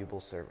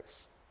invaluable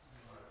service.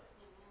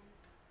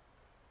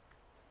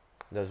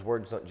 Those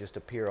words don't just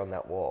appear on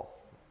that wall,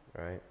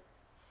 right?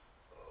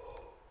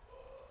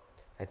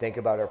 I think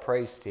about our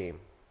praise team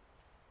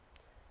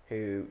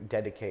who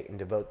dedicate and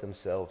devote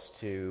themselves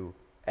to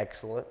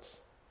excellence.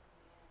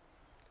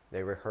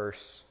 They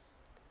rehearse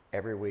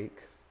every week.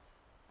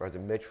 Brother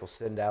Mitch will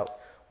send out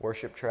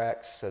worship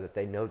tracks so that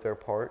they know their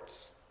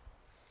parts.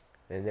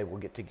 and they will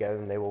get together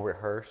and they will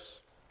rehearse.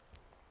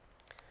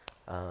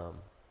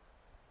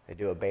 They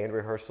do a band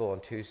rehearsal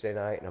on Tuesday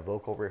night and a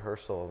vocal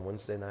rehearsal on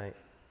Wednesday night.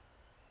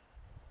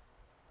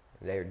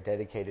 They are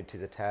dedicated to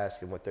the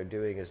task, and what they're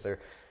doing is they're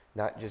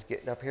not just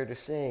getting up here to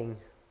sing,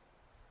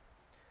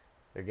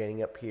 they're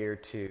getting up here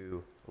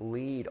to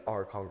lead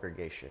our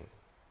congregation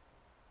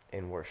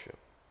in worship.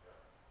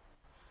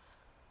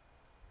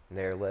 And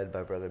they are led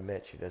by Brother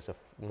Mitch, who does a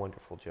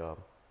wonderful job.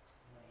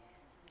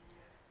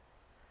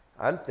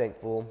 I'm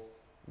thankful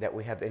that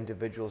we have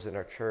individuals in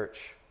our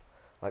church,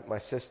 like my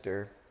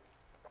sister.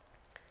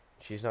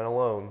 She's not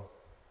alone.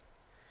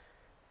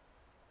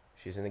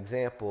 She's an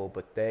example,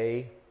 but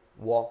they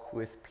walk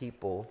with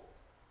people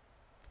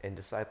in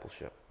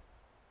discipleship.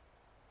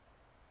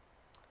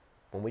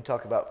 When we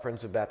talk about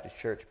Friendswood Baptist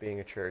Church being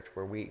a church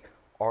where we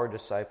are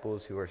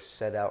disciples who are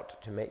set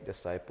out to make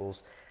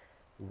disciples,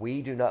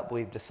 we do not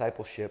believe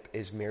discipleship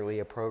is merely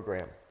a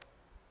program.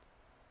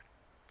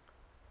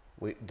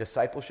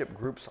 Discipleship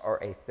groups are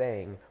a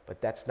thing,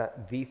 but that's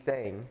not the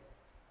thing,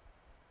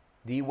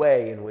 the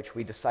way in which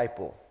we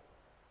disciple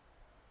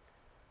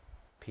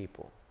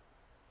people.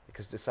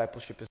 Because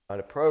discipleship is not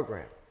a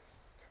program.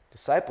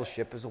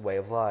 Discipleship is a way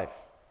of life.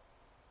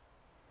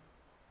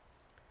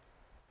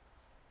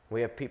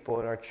 We have people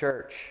in our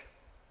church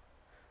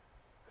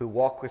who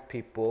walk with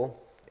people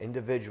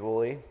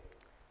individually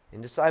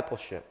in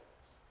discipleship.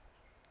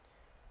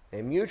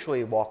 They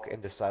mutually walk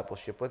in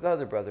discipleship with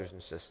other brothers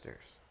and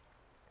sisters.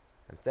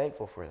 I'm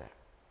thankful for that.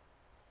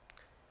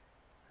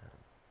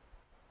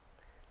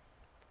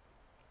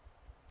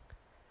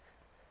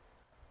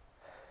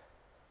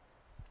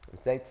 I'm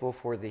thankful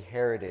for the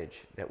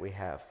heritage that we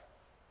have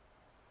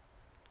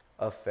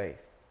of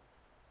faith,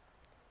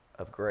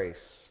 of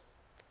grace,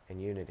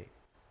 and unity.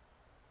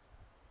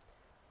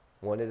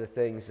 One of the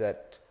things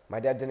that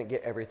my dad didn't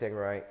get everything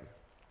right.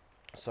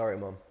 Sorry,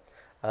 Mom.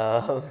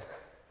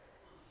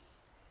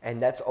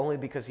 And that's only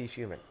because he's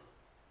human.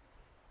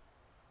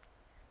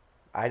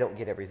 I don't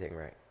get everything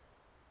right.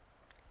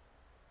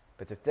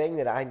 But the thing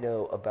that I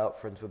know about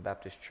Friendswood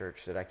Baptist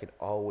Church that I can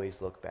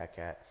always look back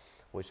at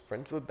was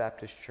Friendswood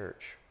Baptist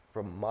Church,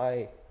 from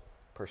my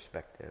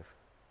perspective,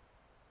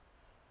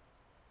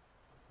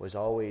 was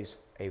always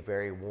a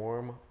very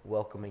warm,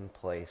 welcoming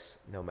place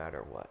no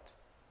matter what.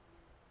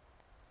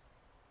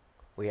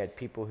 We had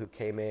people who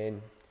came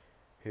in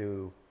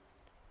who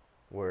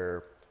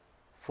were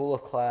full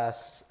of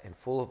class and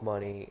full of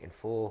money and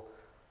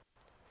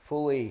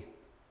fully,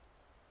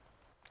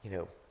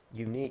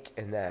 unique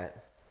in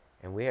that.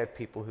 And we had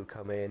people who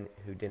come in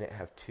who didn't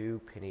have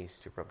 2 pennies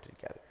to rub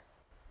together.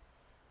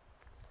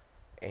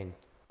 And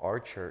our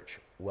church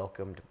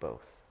welcomed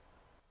both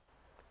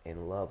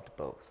and loved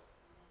both.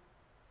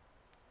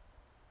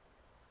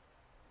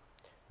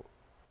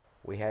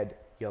 We had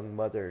young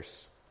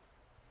mothers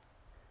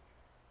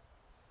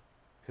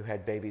who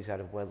had babies out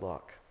of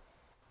wedlock,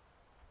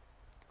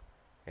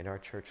 and our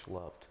church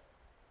loved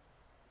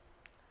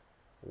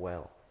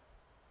well.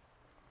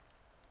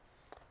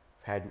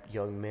 We've had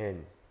young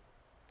men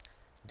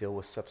deal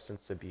with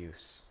substance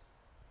abuse,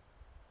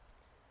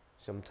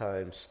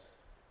 sometimes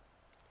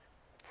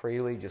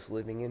freely just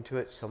living into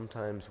it,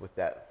 sometimes with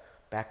that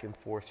back and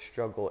forth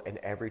struggle, and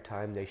every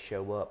time they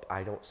show up,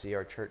 I don't see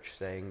our church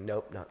saying,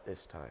 nope, not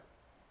this time.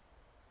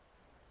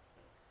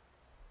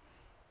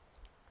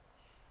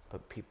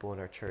 But people in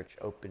our church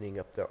opening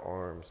up their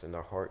arms and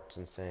their hearts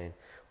and saying,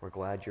 we're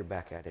glad you're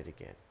back at it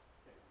again.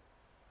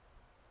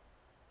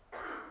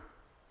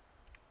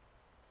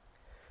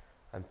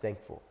 I'm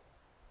thankful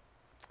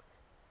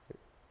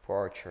for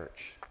our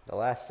church. The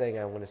last thing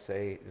I want to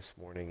say this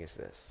morning is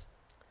this.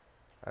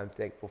 I'm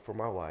thankful for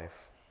my wife,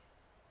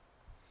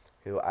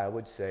 who I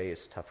would say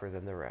is tougher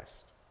than the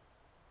rest.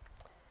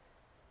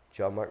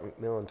 John Mark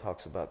McMillan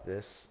talks about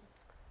this,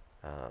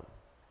 that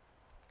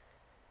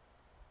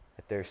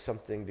there's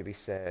something to be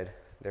said.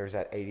 There's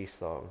that 80s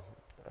song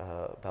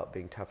about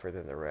being tougher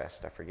than the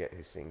rest. I forget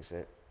who sings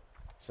it.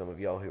 Some of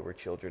y'all who were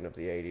children of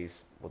the 80s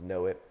will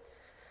know it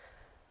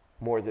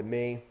more than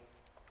me.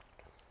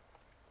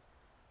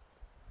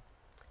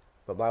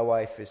 But my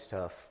wife is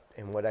tough,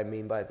 and what I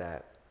mean by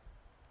that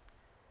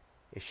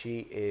is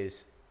she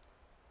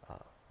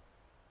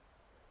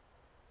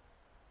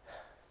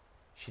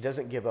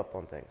doesn't give up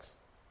on things.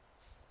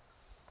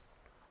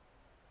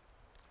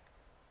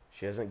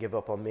 She doesn't give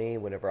up on me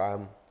whenever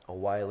I'm a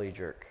wily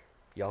jerk.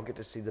 Y'all get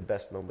to see the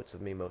best moments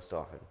of me most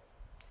often.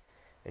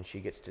 And she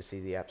gets to see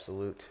the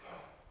absolute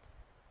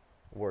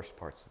worst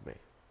parts of me.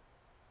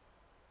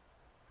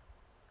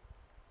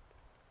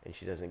 And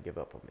she doesn't give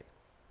up on me.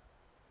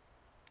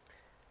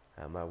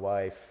 My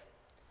wife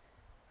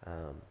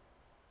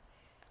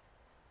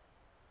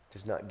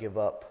does not give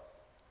up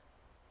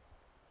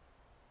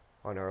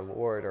on our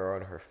Lord or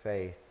on her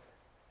faith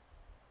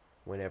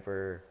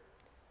whenever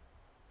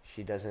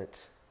she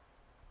doesn't,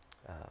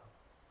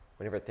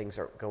 whenever things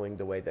aren't going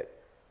the way that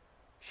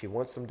she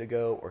wants them to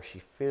go or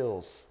she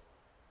feels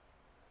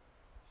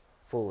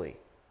fully.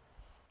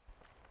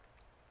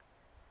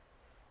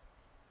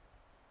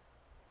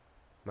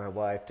 my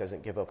wife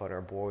doesn't give up on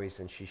our boys,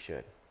 and she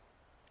should,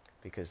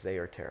 because they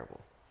are terrible.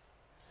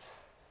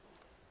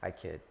 I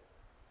kid.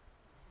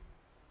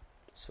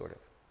 Sort of.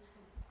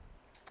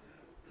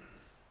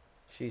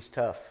 She's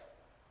tough.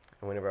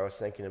 And whenever I was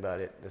thinking about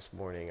it this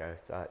morning, I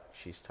thought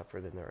she's tougher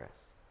than the rest.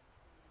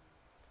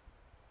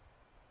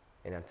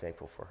 And I'm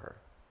thankful for her.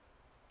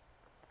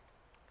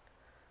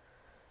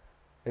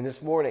 And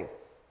this morning,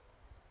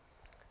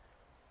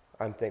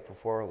 I'm thankful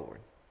for our Lord.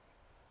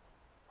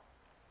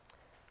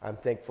 I'm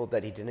thankful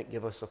that He didn't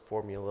give us a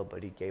formula,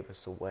 but He gave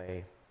us a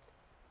way.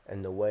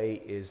 And the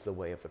way is the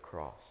way of the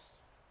cross.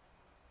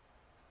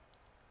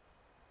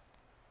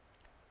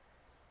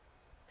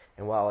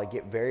 And while I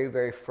get very,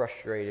 very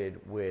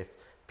frustrated with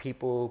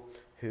people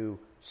who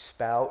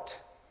spout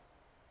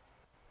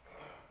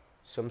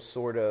some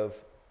sort of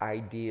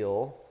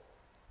ideal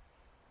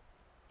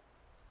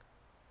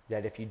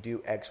that if you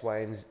do X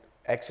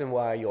and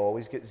Y, you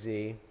always get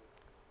Z,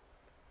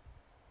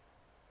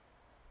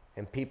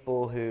 and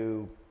people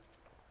who,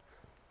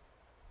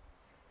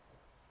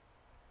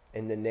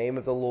 in the name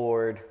of the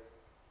Lord,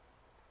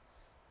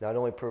 not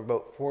only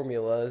promote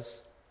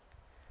formulas,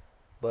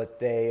 but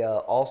they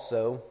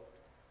also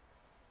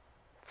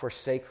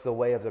forsake the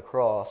way of the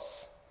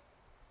cross.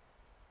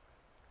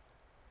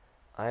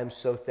 I am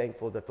so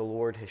thankful that the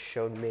Lord has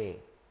shown me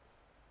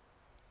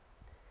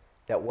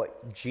that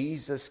what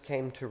Jesus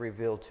came to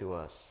reveal to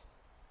us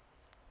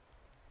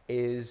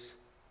is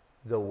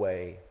the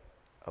way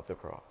of the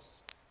cross.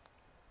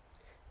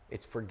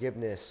 It's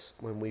forgiveness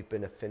when we've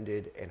been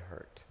offended and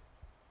hurt,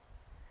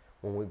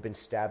 when we've been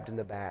stabbed in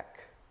the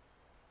back.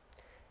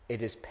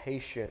 It is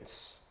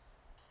patience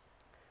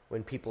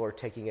when people are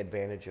taking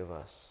advantage of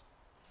us.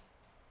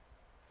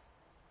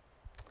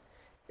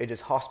 It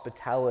is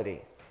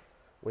hospitality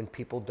when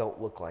people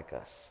don't look like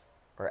us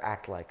or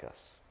act like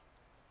us.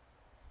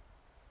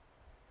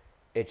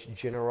 It's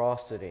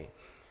generosity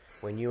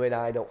when you and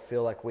I don't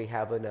feel like we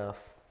have enough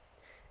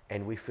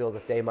and we feel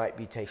that they might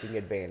be taking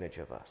advantage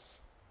of us.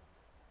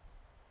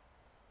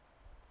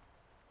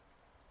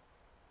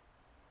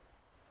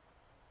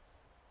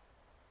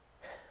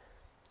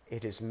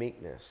 It is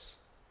meekness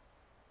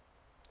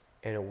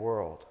in a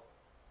world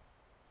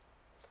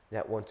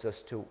that wants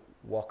us to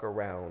walk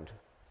around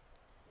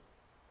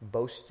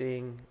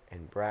boasting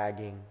and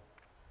bragging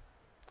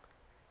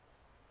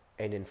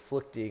and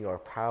inflicting our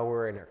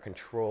power and our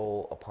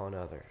control upon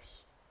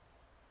others.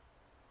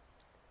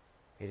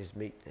 It is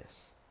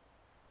meekness.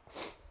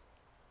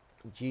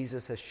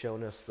 Jesus has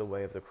shown us the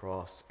way of the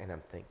cross, and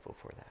I'm thankful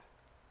for that.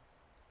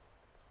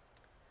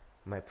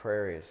 My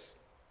prayer is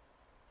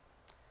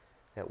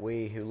that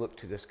we who look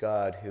to this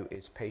God who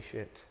is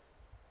patient,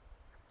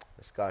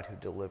 this God who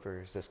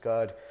delivers, this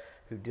God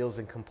who deals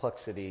in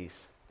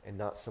complexities and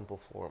not simple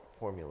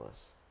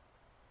formulas,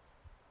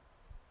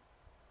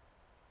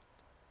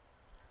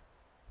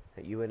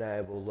 that you and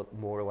I will look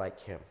more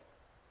like Him.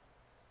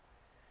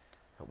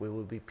 That we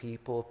will be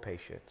people of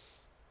patience,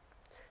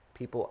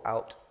 people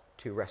out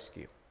to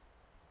rescue,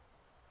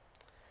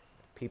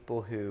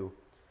 people who,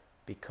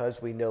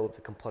 because we know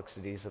the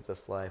complexities of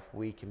this life,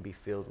 we can be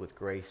filled with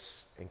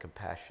grace and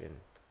compassion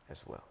as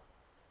well.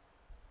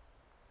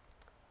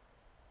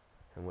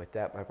 And with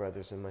that, my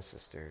brothers and my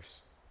sisters,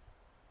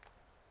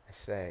 I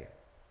say,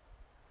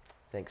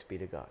 thanks be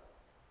to God.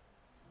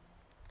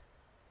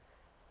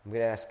 I'm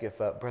going to ask if,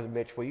 Brother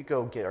Mitch, will you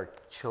go get our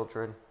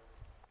children?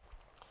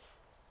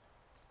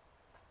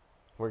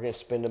 We're going to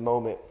spend a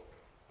moment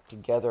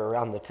together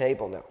around the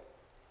table now,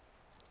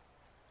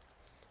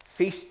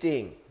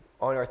 feasting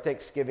on our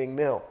Thanksgiving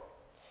meal.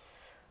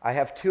 I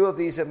have 2 of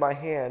these in my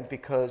hand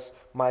because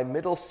my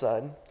middle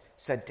son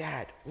said,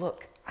 Dad,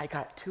 look, I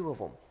got 2 of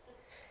them.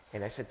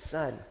 And I said,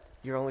 son,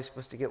 you're only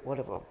supposed to get 1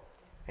 of them.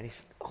 And he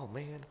said, oh,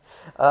 man.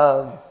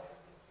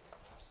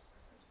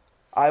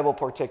 I will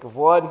partake of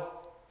one.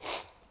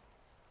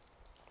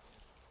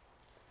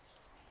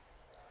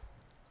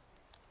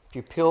 If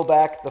you peel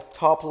back the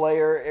top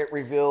layer, it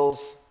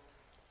reveals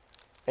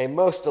a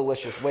most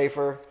delicious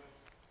wafer.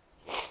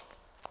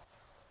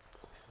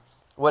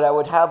 What I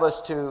would have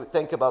us to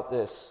think about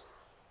this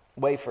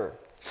wafer,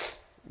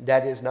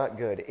 that is not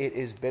good. It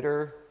is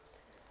bitter.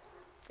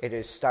 It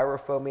is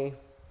styrofoamy.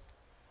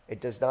 It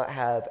does not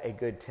have a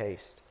good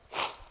taste.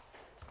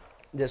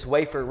 This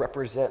wafer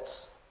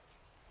represents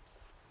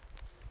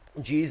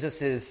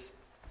Jesus'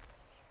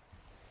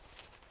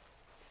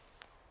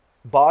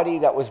 body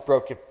that was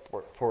broken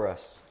for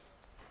us.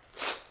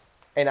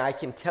 And I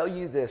can tell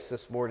you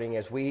this morning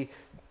as we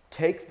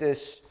take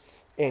this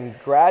in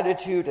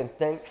gratitude and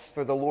thanks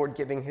for the Lord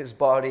giving His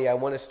body, I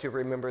want us to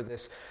remember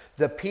this.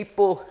 The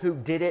people who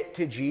did it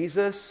to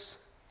Jesus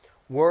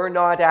were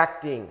not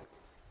acting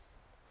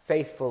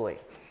faithfully,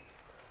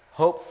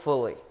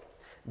 hopefully.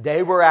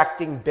 They were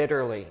acting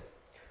bitterly,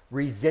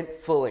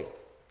 resentfully.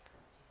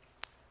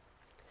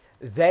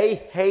 They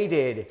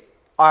hated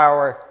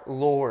our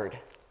Lord.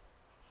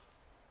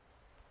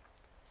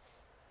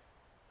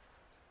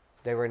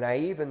 They were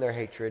naive in their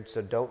hatred,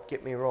 so don't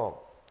get me wrong.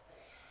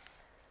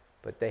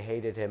 But they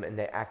hated Him and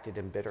they acted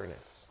in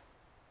bitterness.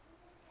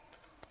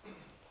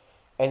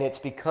 And it's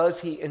because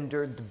he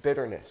endured the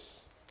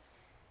bitterness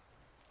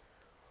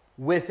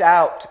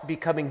without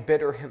becoming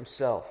bitter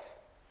himself.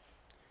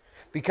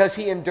 Because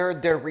he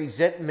endured their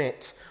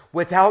resentment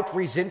without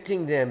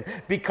resenting them.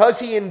 Because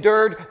he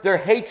endured their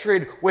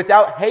hatred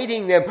without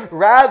hating them.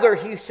 Rather,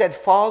 he said,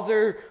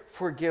 Father,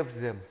 forgive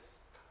them.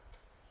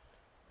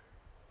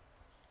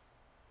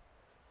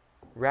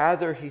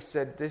 Rather, he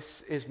said,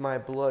 this is my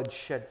blood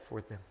shed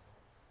for them.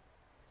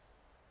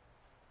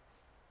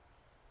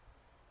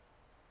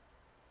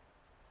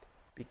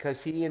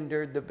 Because he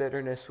endured the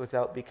bitterness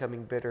without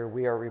becoming bitter,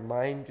 we are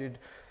reminded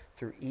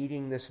through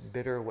eating this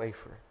bitter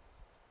wafer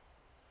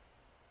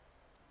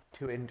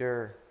to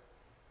endure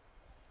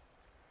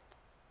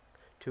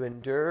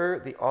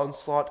the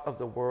onslaught of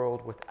the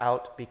world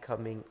without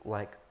becoming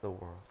like the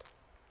world.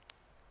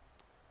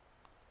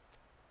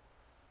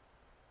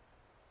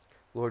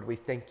 Lord, we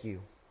thank you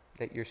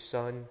that your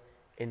Son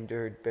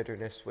endured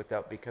bitterness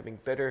without becoming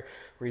bitter,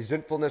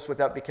 resentfulness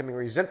without becoming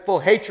resentful,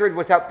 hatred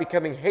without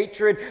becoming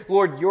hatred.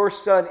 Lord, your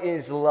Son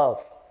is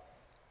love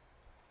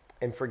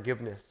and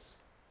forgiveness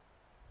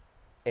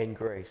and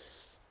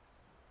grace.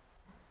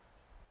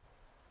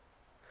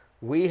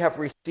 We have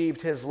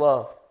received his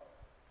love.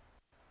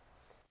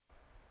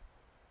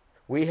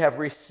 We have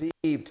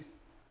received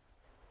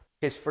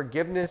his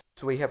forgiveness.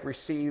 We have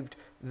received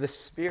the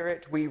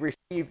Spirit. We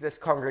receive this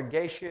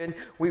congregation.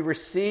 We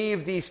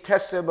receive these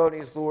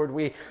testimonies, Lord.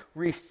 We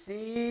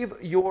receive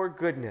your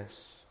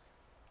goodness.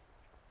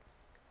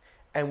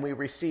 And we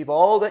receive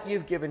all that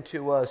you've given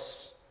to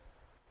us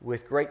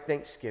with great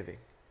thanksgiving.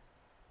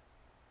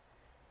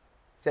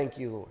 Thank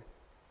you, Lord.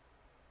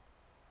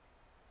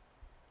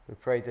 We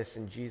pray this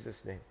in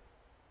Jesus' name.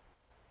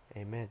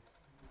 Amen.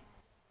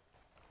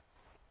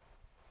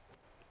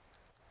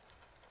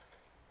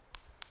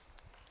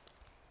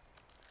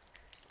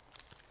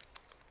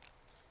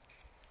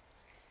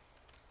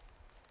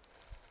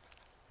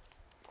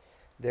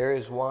 There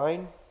is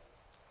wine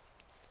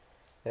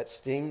that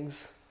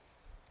stings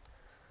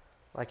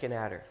like an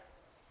adder.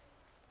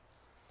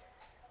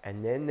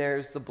 And then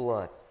there's the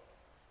blood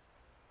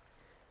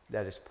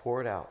that is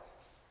poured out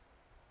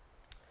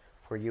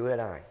for you and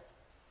I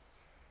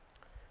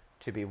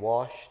to be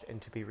washed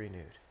and to be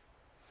renewed.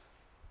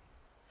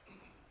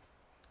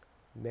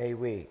 May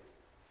we,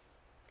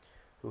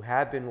 who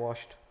have been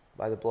washed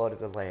by the blood of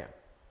the Lamb,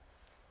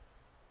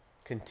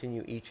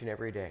 continue each and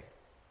every day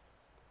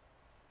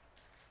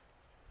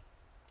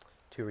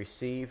to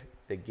receive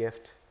the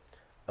gift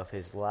of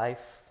his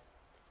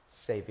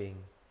life-saving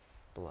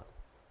blood.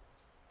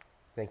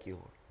 Thank you,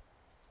 Lord.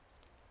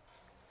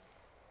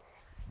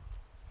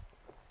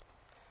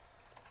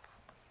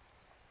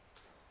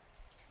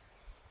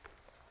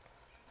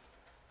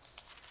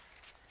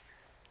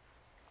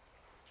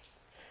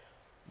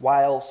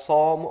 While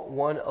Psalm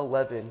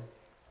 111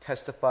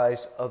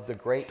 testifies of the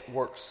great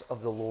works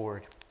of the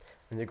Lord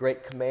and the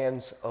great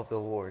commands of the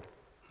Lord,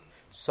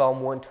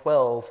 Psalm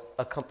 112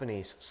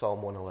 accompanies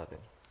Psalm 111.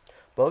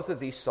 Both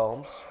of these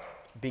psalms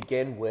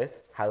begin with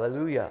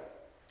Hallelujah.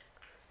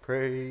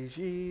 Praise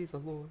ye the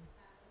Lord.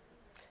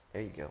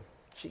 There you go.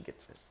 She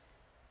gets it.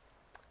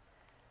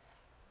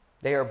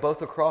 They are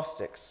both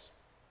acrostics.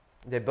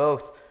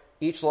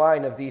 Each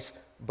line of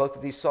both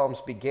of these psalms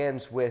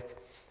begins with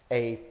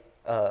the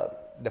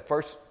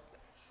first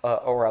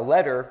or a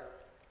letter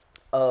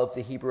of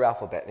the Hebrew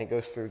alphabet, and it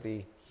goes through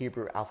the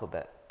Hebrew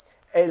alphabet.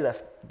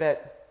 Aleph,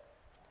 Bet.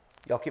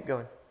 Y'all keep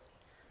going.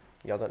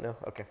 Y'all don't know?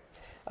 Okay.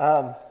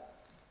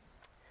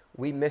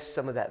 We miss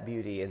some of that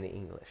beauty in the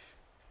English.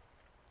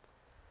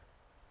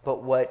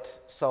 But what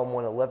Psalm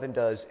 111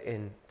 does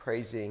in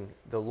praising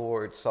the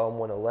Lord, Psalm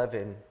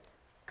 111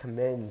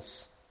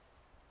 commends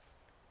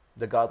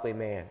the godly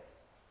man,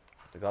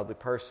 the godly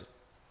person,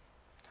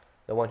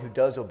 the one who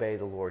does obey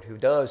the Lord, who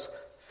does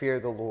fear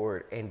the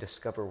Lord and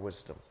discover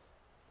wisdom.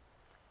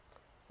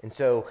 And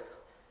so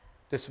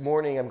this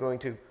morning I'm going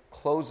to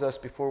close us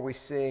before we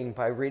sing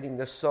by reading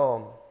this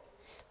song,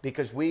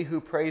 because we who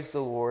praise the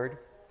Lord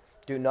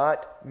do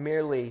not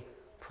merely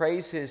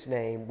praise his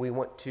name, we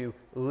want to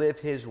live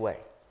his way.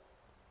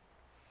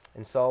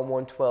 And Psalm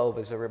 112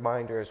 is a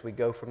reminder as we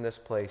go from this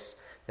place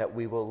that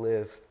we will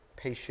live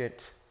patient,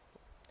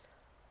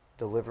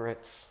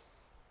 deliverance,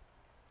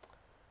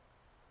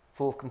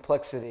 full of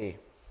complexity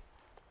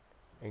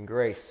and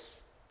grace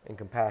and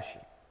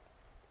compassion.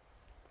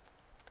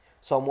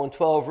 Psalm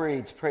 112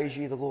 reads, Praise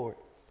ye the Lord.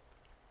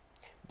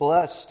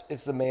 Blessed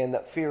is the man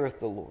that feareth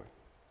the Lord,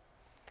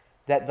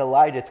 that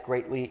delighteth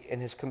greatly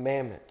in his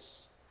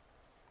commandments.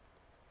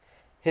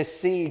 His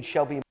seed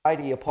shall be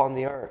mighty upon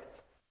the earth.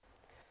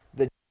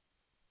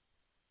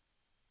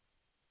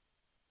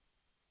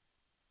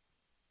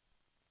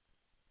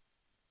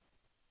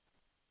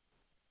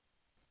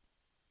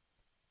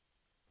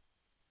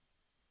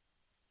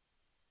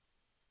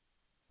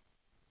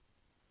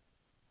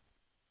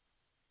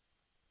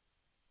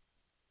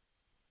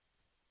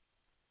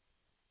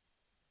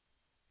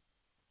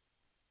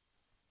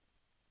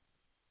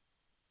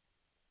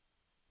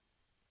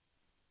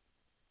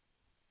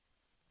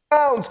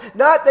 crowns,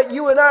 not that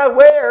you and I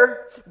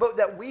wear, but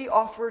that we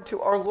offer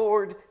to our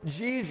Lord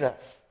Jesus.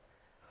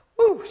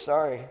 Woo,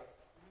 sorry.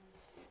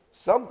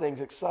 Some things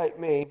excite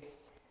me.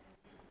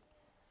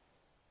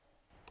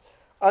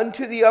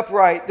 Unto the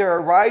upright there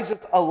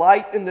ariseth a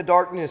light in the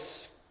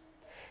darkness.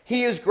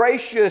 He is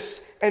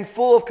gracious and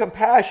full of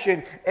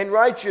compassion and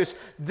righteous.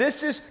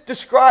 This is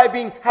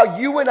describing how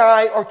you and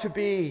I are to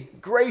be.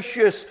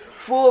 Gracious,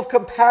 full of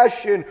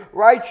compassion,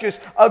 righteous.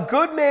 A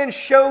good man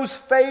shows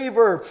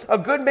favor. A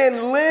good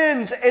man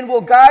lends and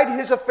will guide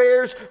his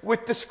affairs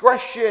with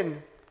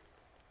discretion.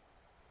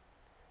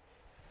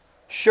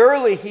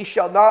 Surely he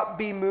shall not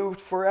be moved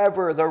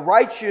forever. The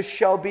righteous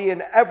shall be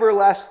in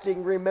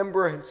everlasting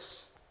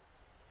remembrance.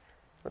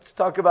 Let's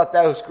talk about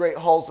those great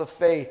halls of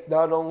faith,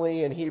 not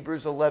only in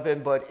Hebrews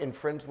 11, but in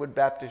Friendswood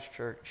Baptist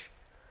Church,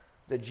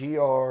 the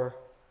G.R.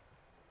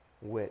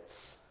 Witts.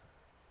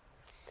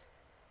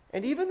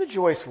 And even the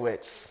Joyce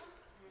Witts.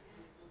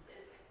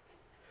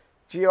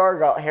 G.R.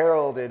 got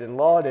heralded and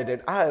lauded,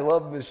 and I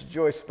love Miss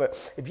Joyce, but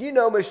if you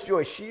know Miss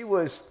Joyce, she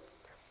was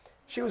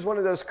one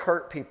of those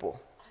curt people.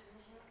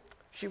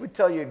 She would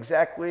tell you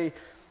exactly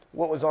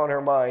what was on her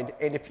mind,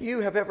 and if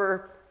you have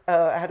ever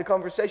had a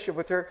conversation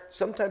with her,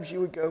 sometimes you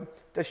would go,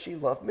 does she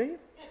love me?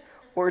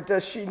 Or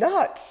does she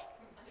not?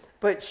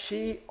 But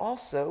she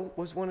also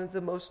was one of the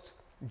most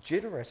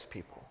generous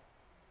people.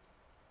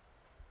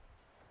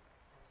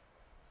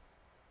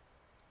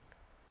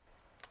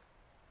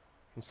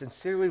 And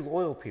sincerely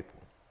loyal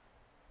people.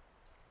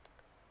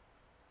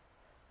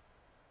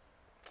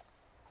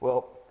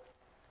 Well,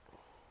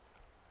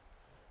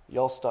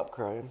 y'all stop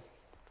crying.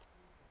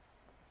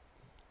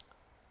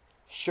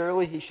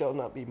 Surely he shall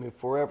not be moved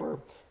forever.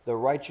 The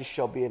righteous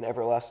shall be in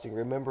everlasting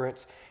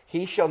remembrance.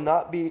 He shall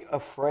not be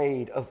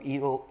afraid of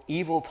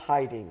evil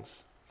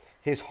tidings.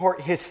 His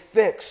heart is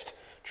fixed,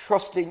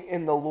 trusting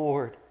in the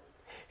Lord.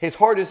 His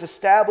heart is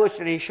established,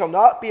 and he shall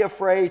not be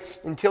afraid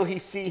until he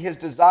see his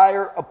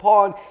desire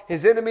upon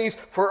his enemies.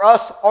 For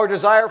us, our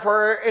desire for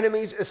our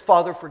enemies is,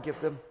 Father,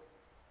 forgive them.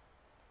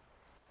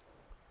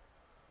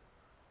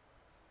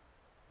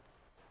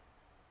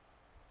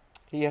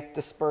 He hath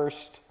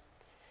dispersed,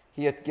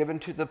 he hath given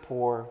to the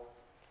poor,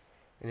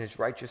 and his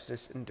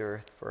righteousness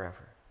endureth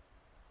forever.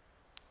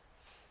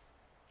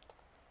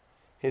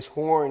 His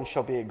horn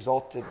shall be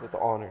exalted with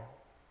honor.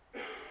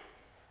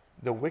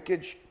 The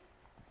wicked,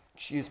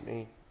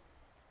 it's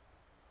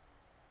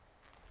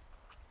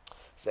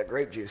that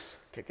grape juice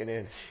kicking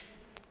in.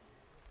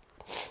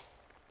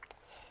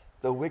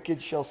 The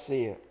wicked shall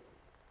see it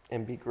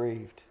and be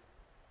grieved.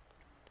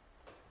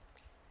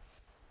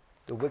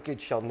 The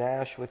wicked shall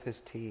gnash with his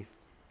teeth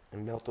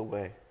and melt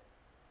away.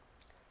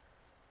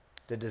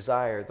 The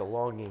desire, the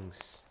longings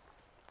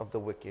of the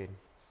wicked,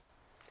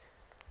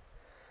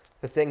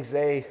 the things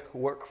they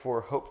work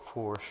for, hope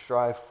for,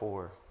 strive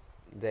for,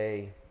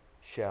 they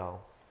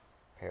shall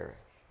perish.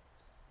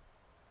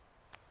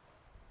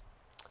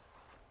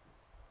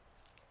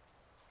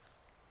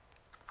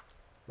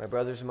 My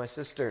brothers and my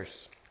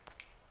sisters,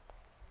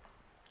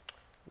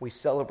 we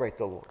celebrate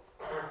the Lord.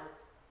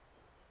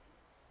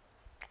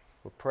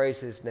 We praise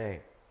his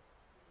name.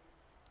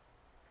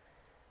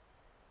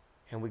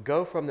 And we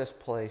go from this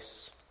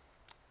place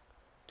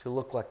to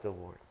look like the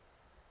Lord.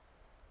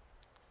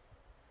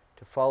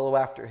 To follow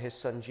after his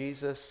son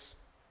Jesus,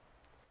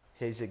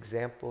 his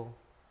example,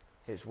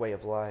 his way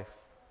of life.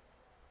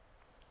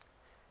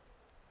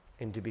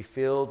 And to be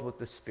filled with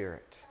the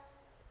Spirit.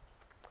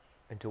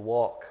 And to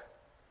walk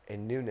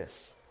in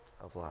newness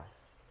of life.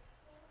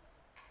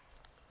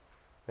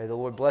 May the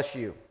Lord bless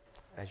you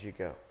as you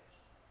go.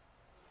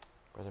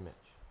 Brother Mitch.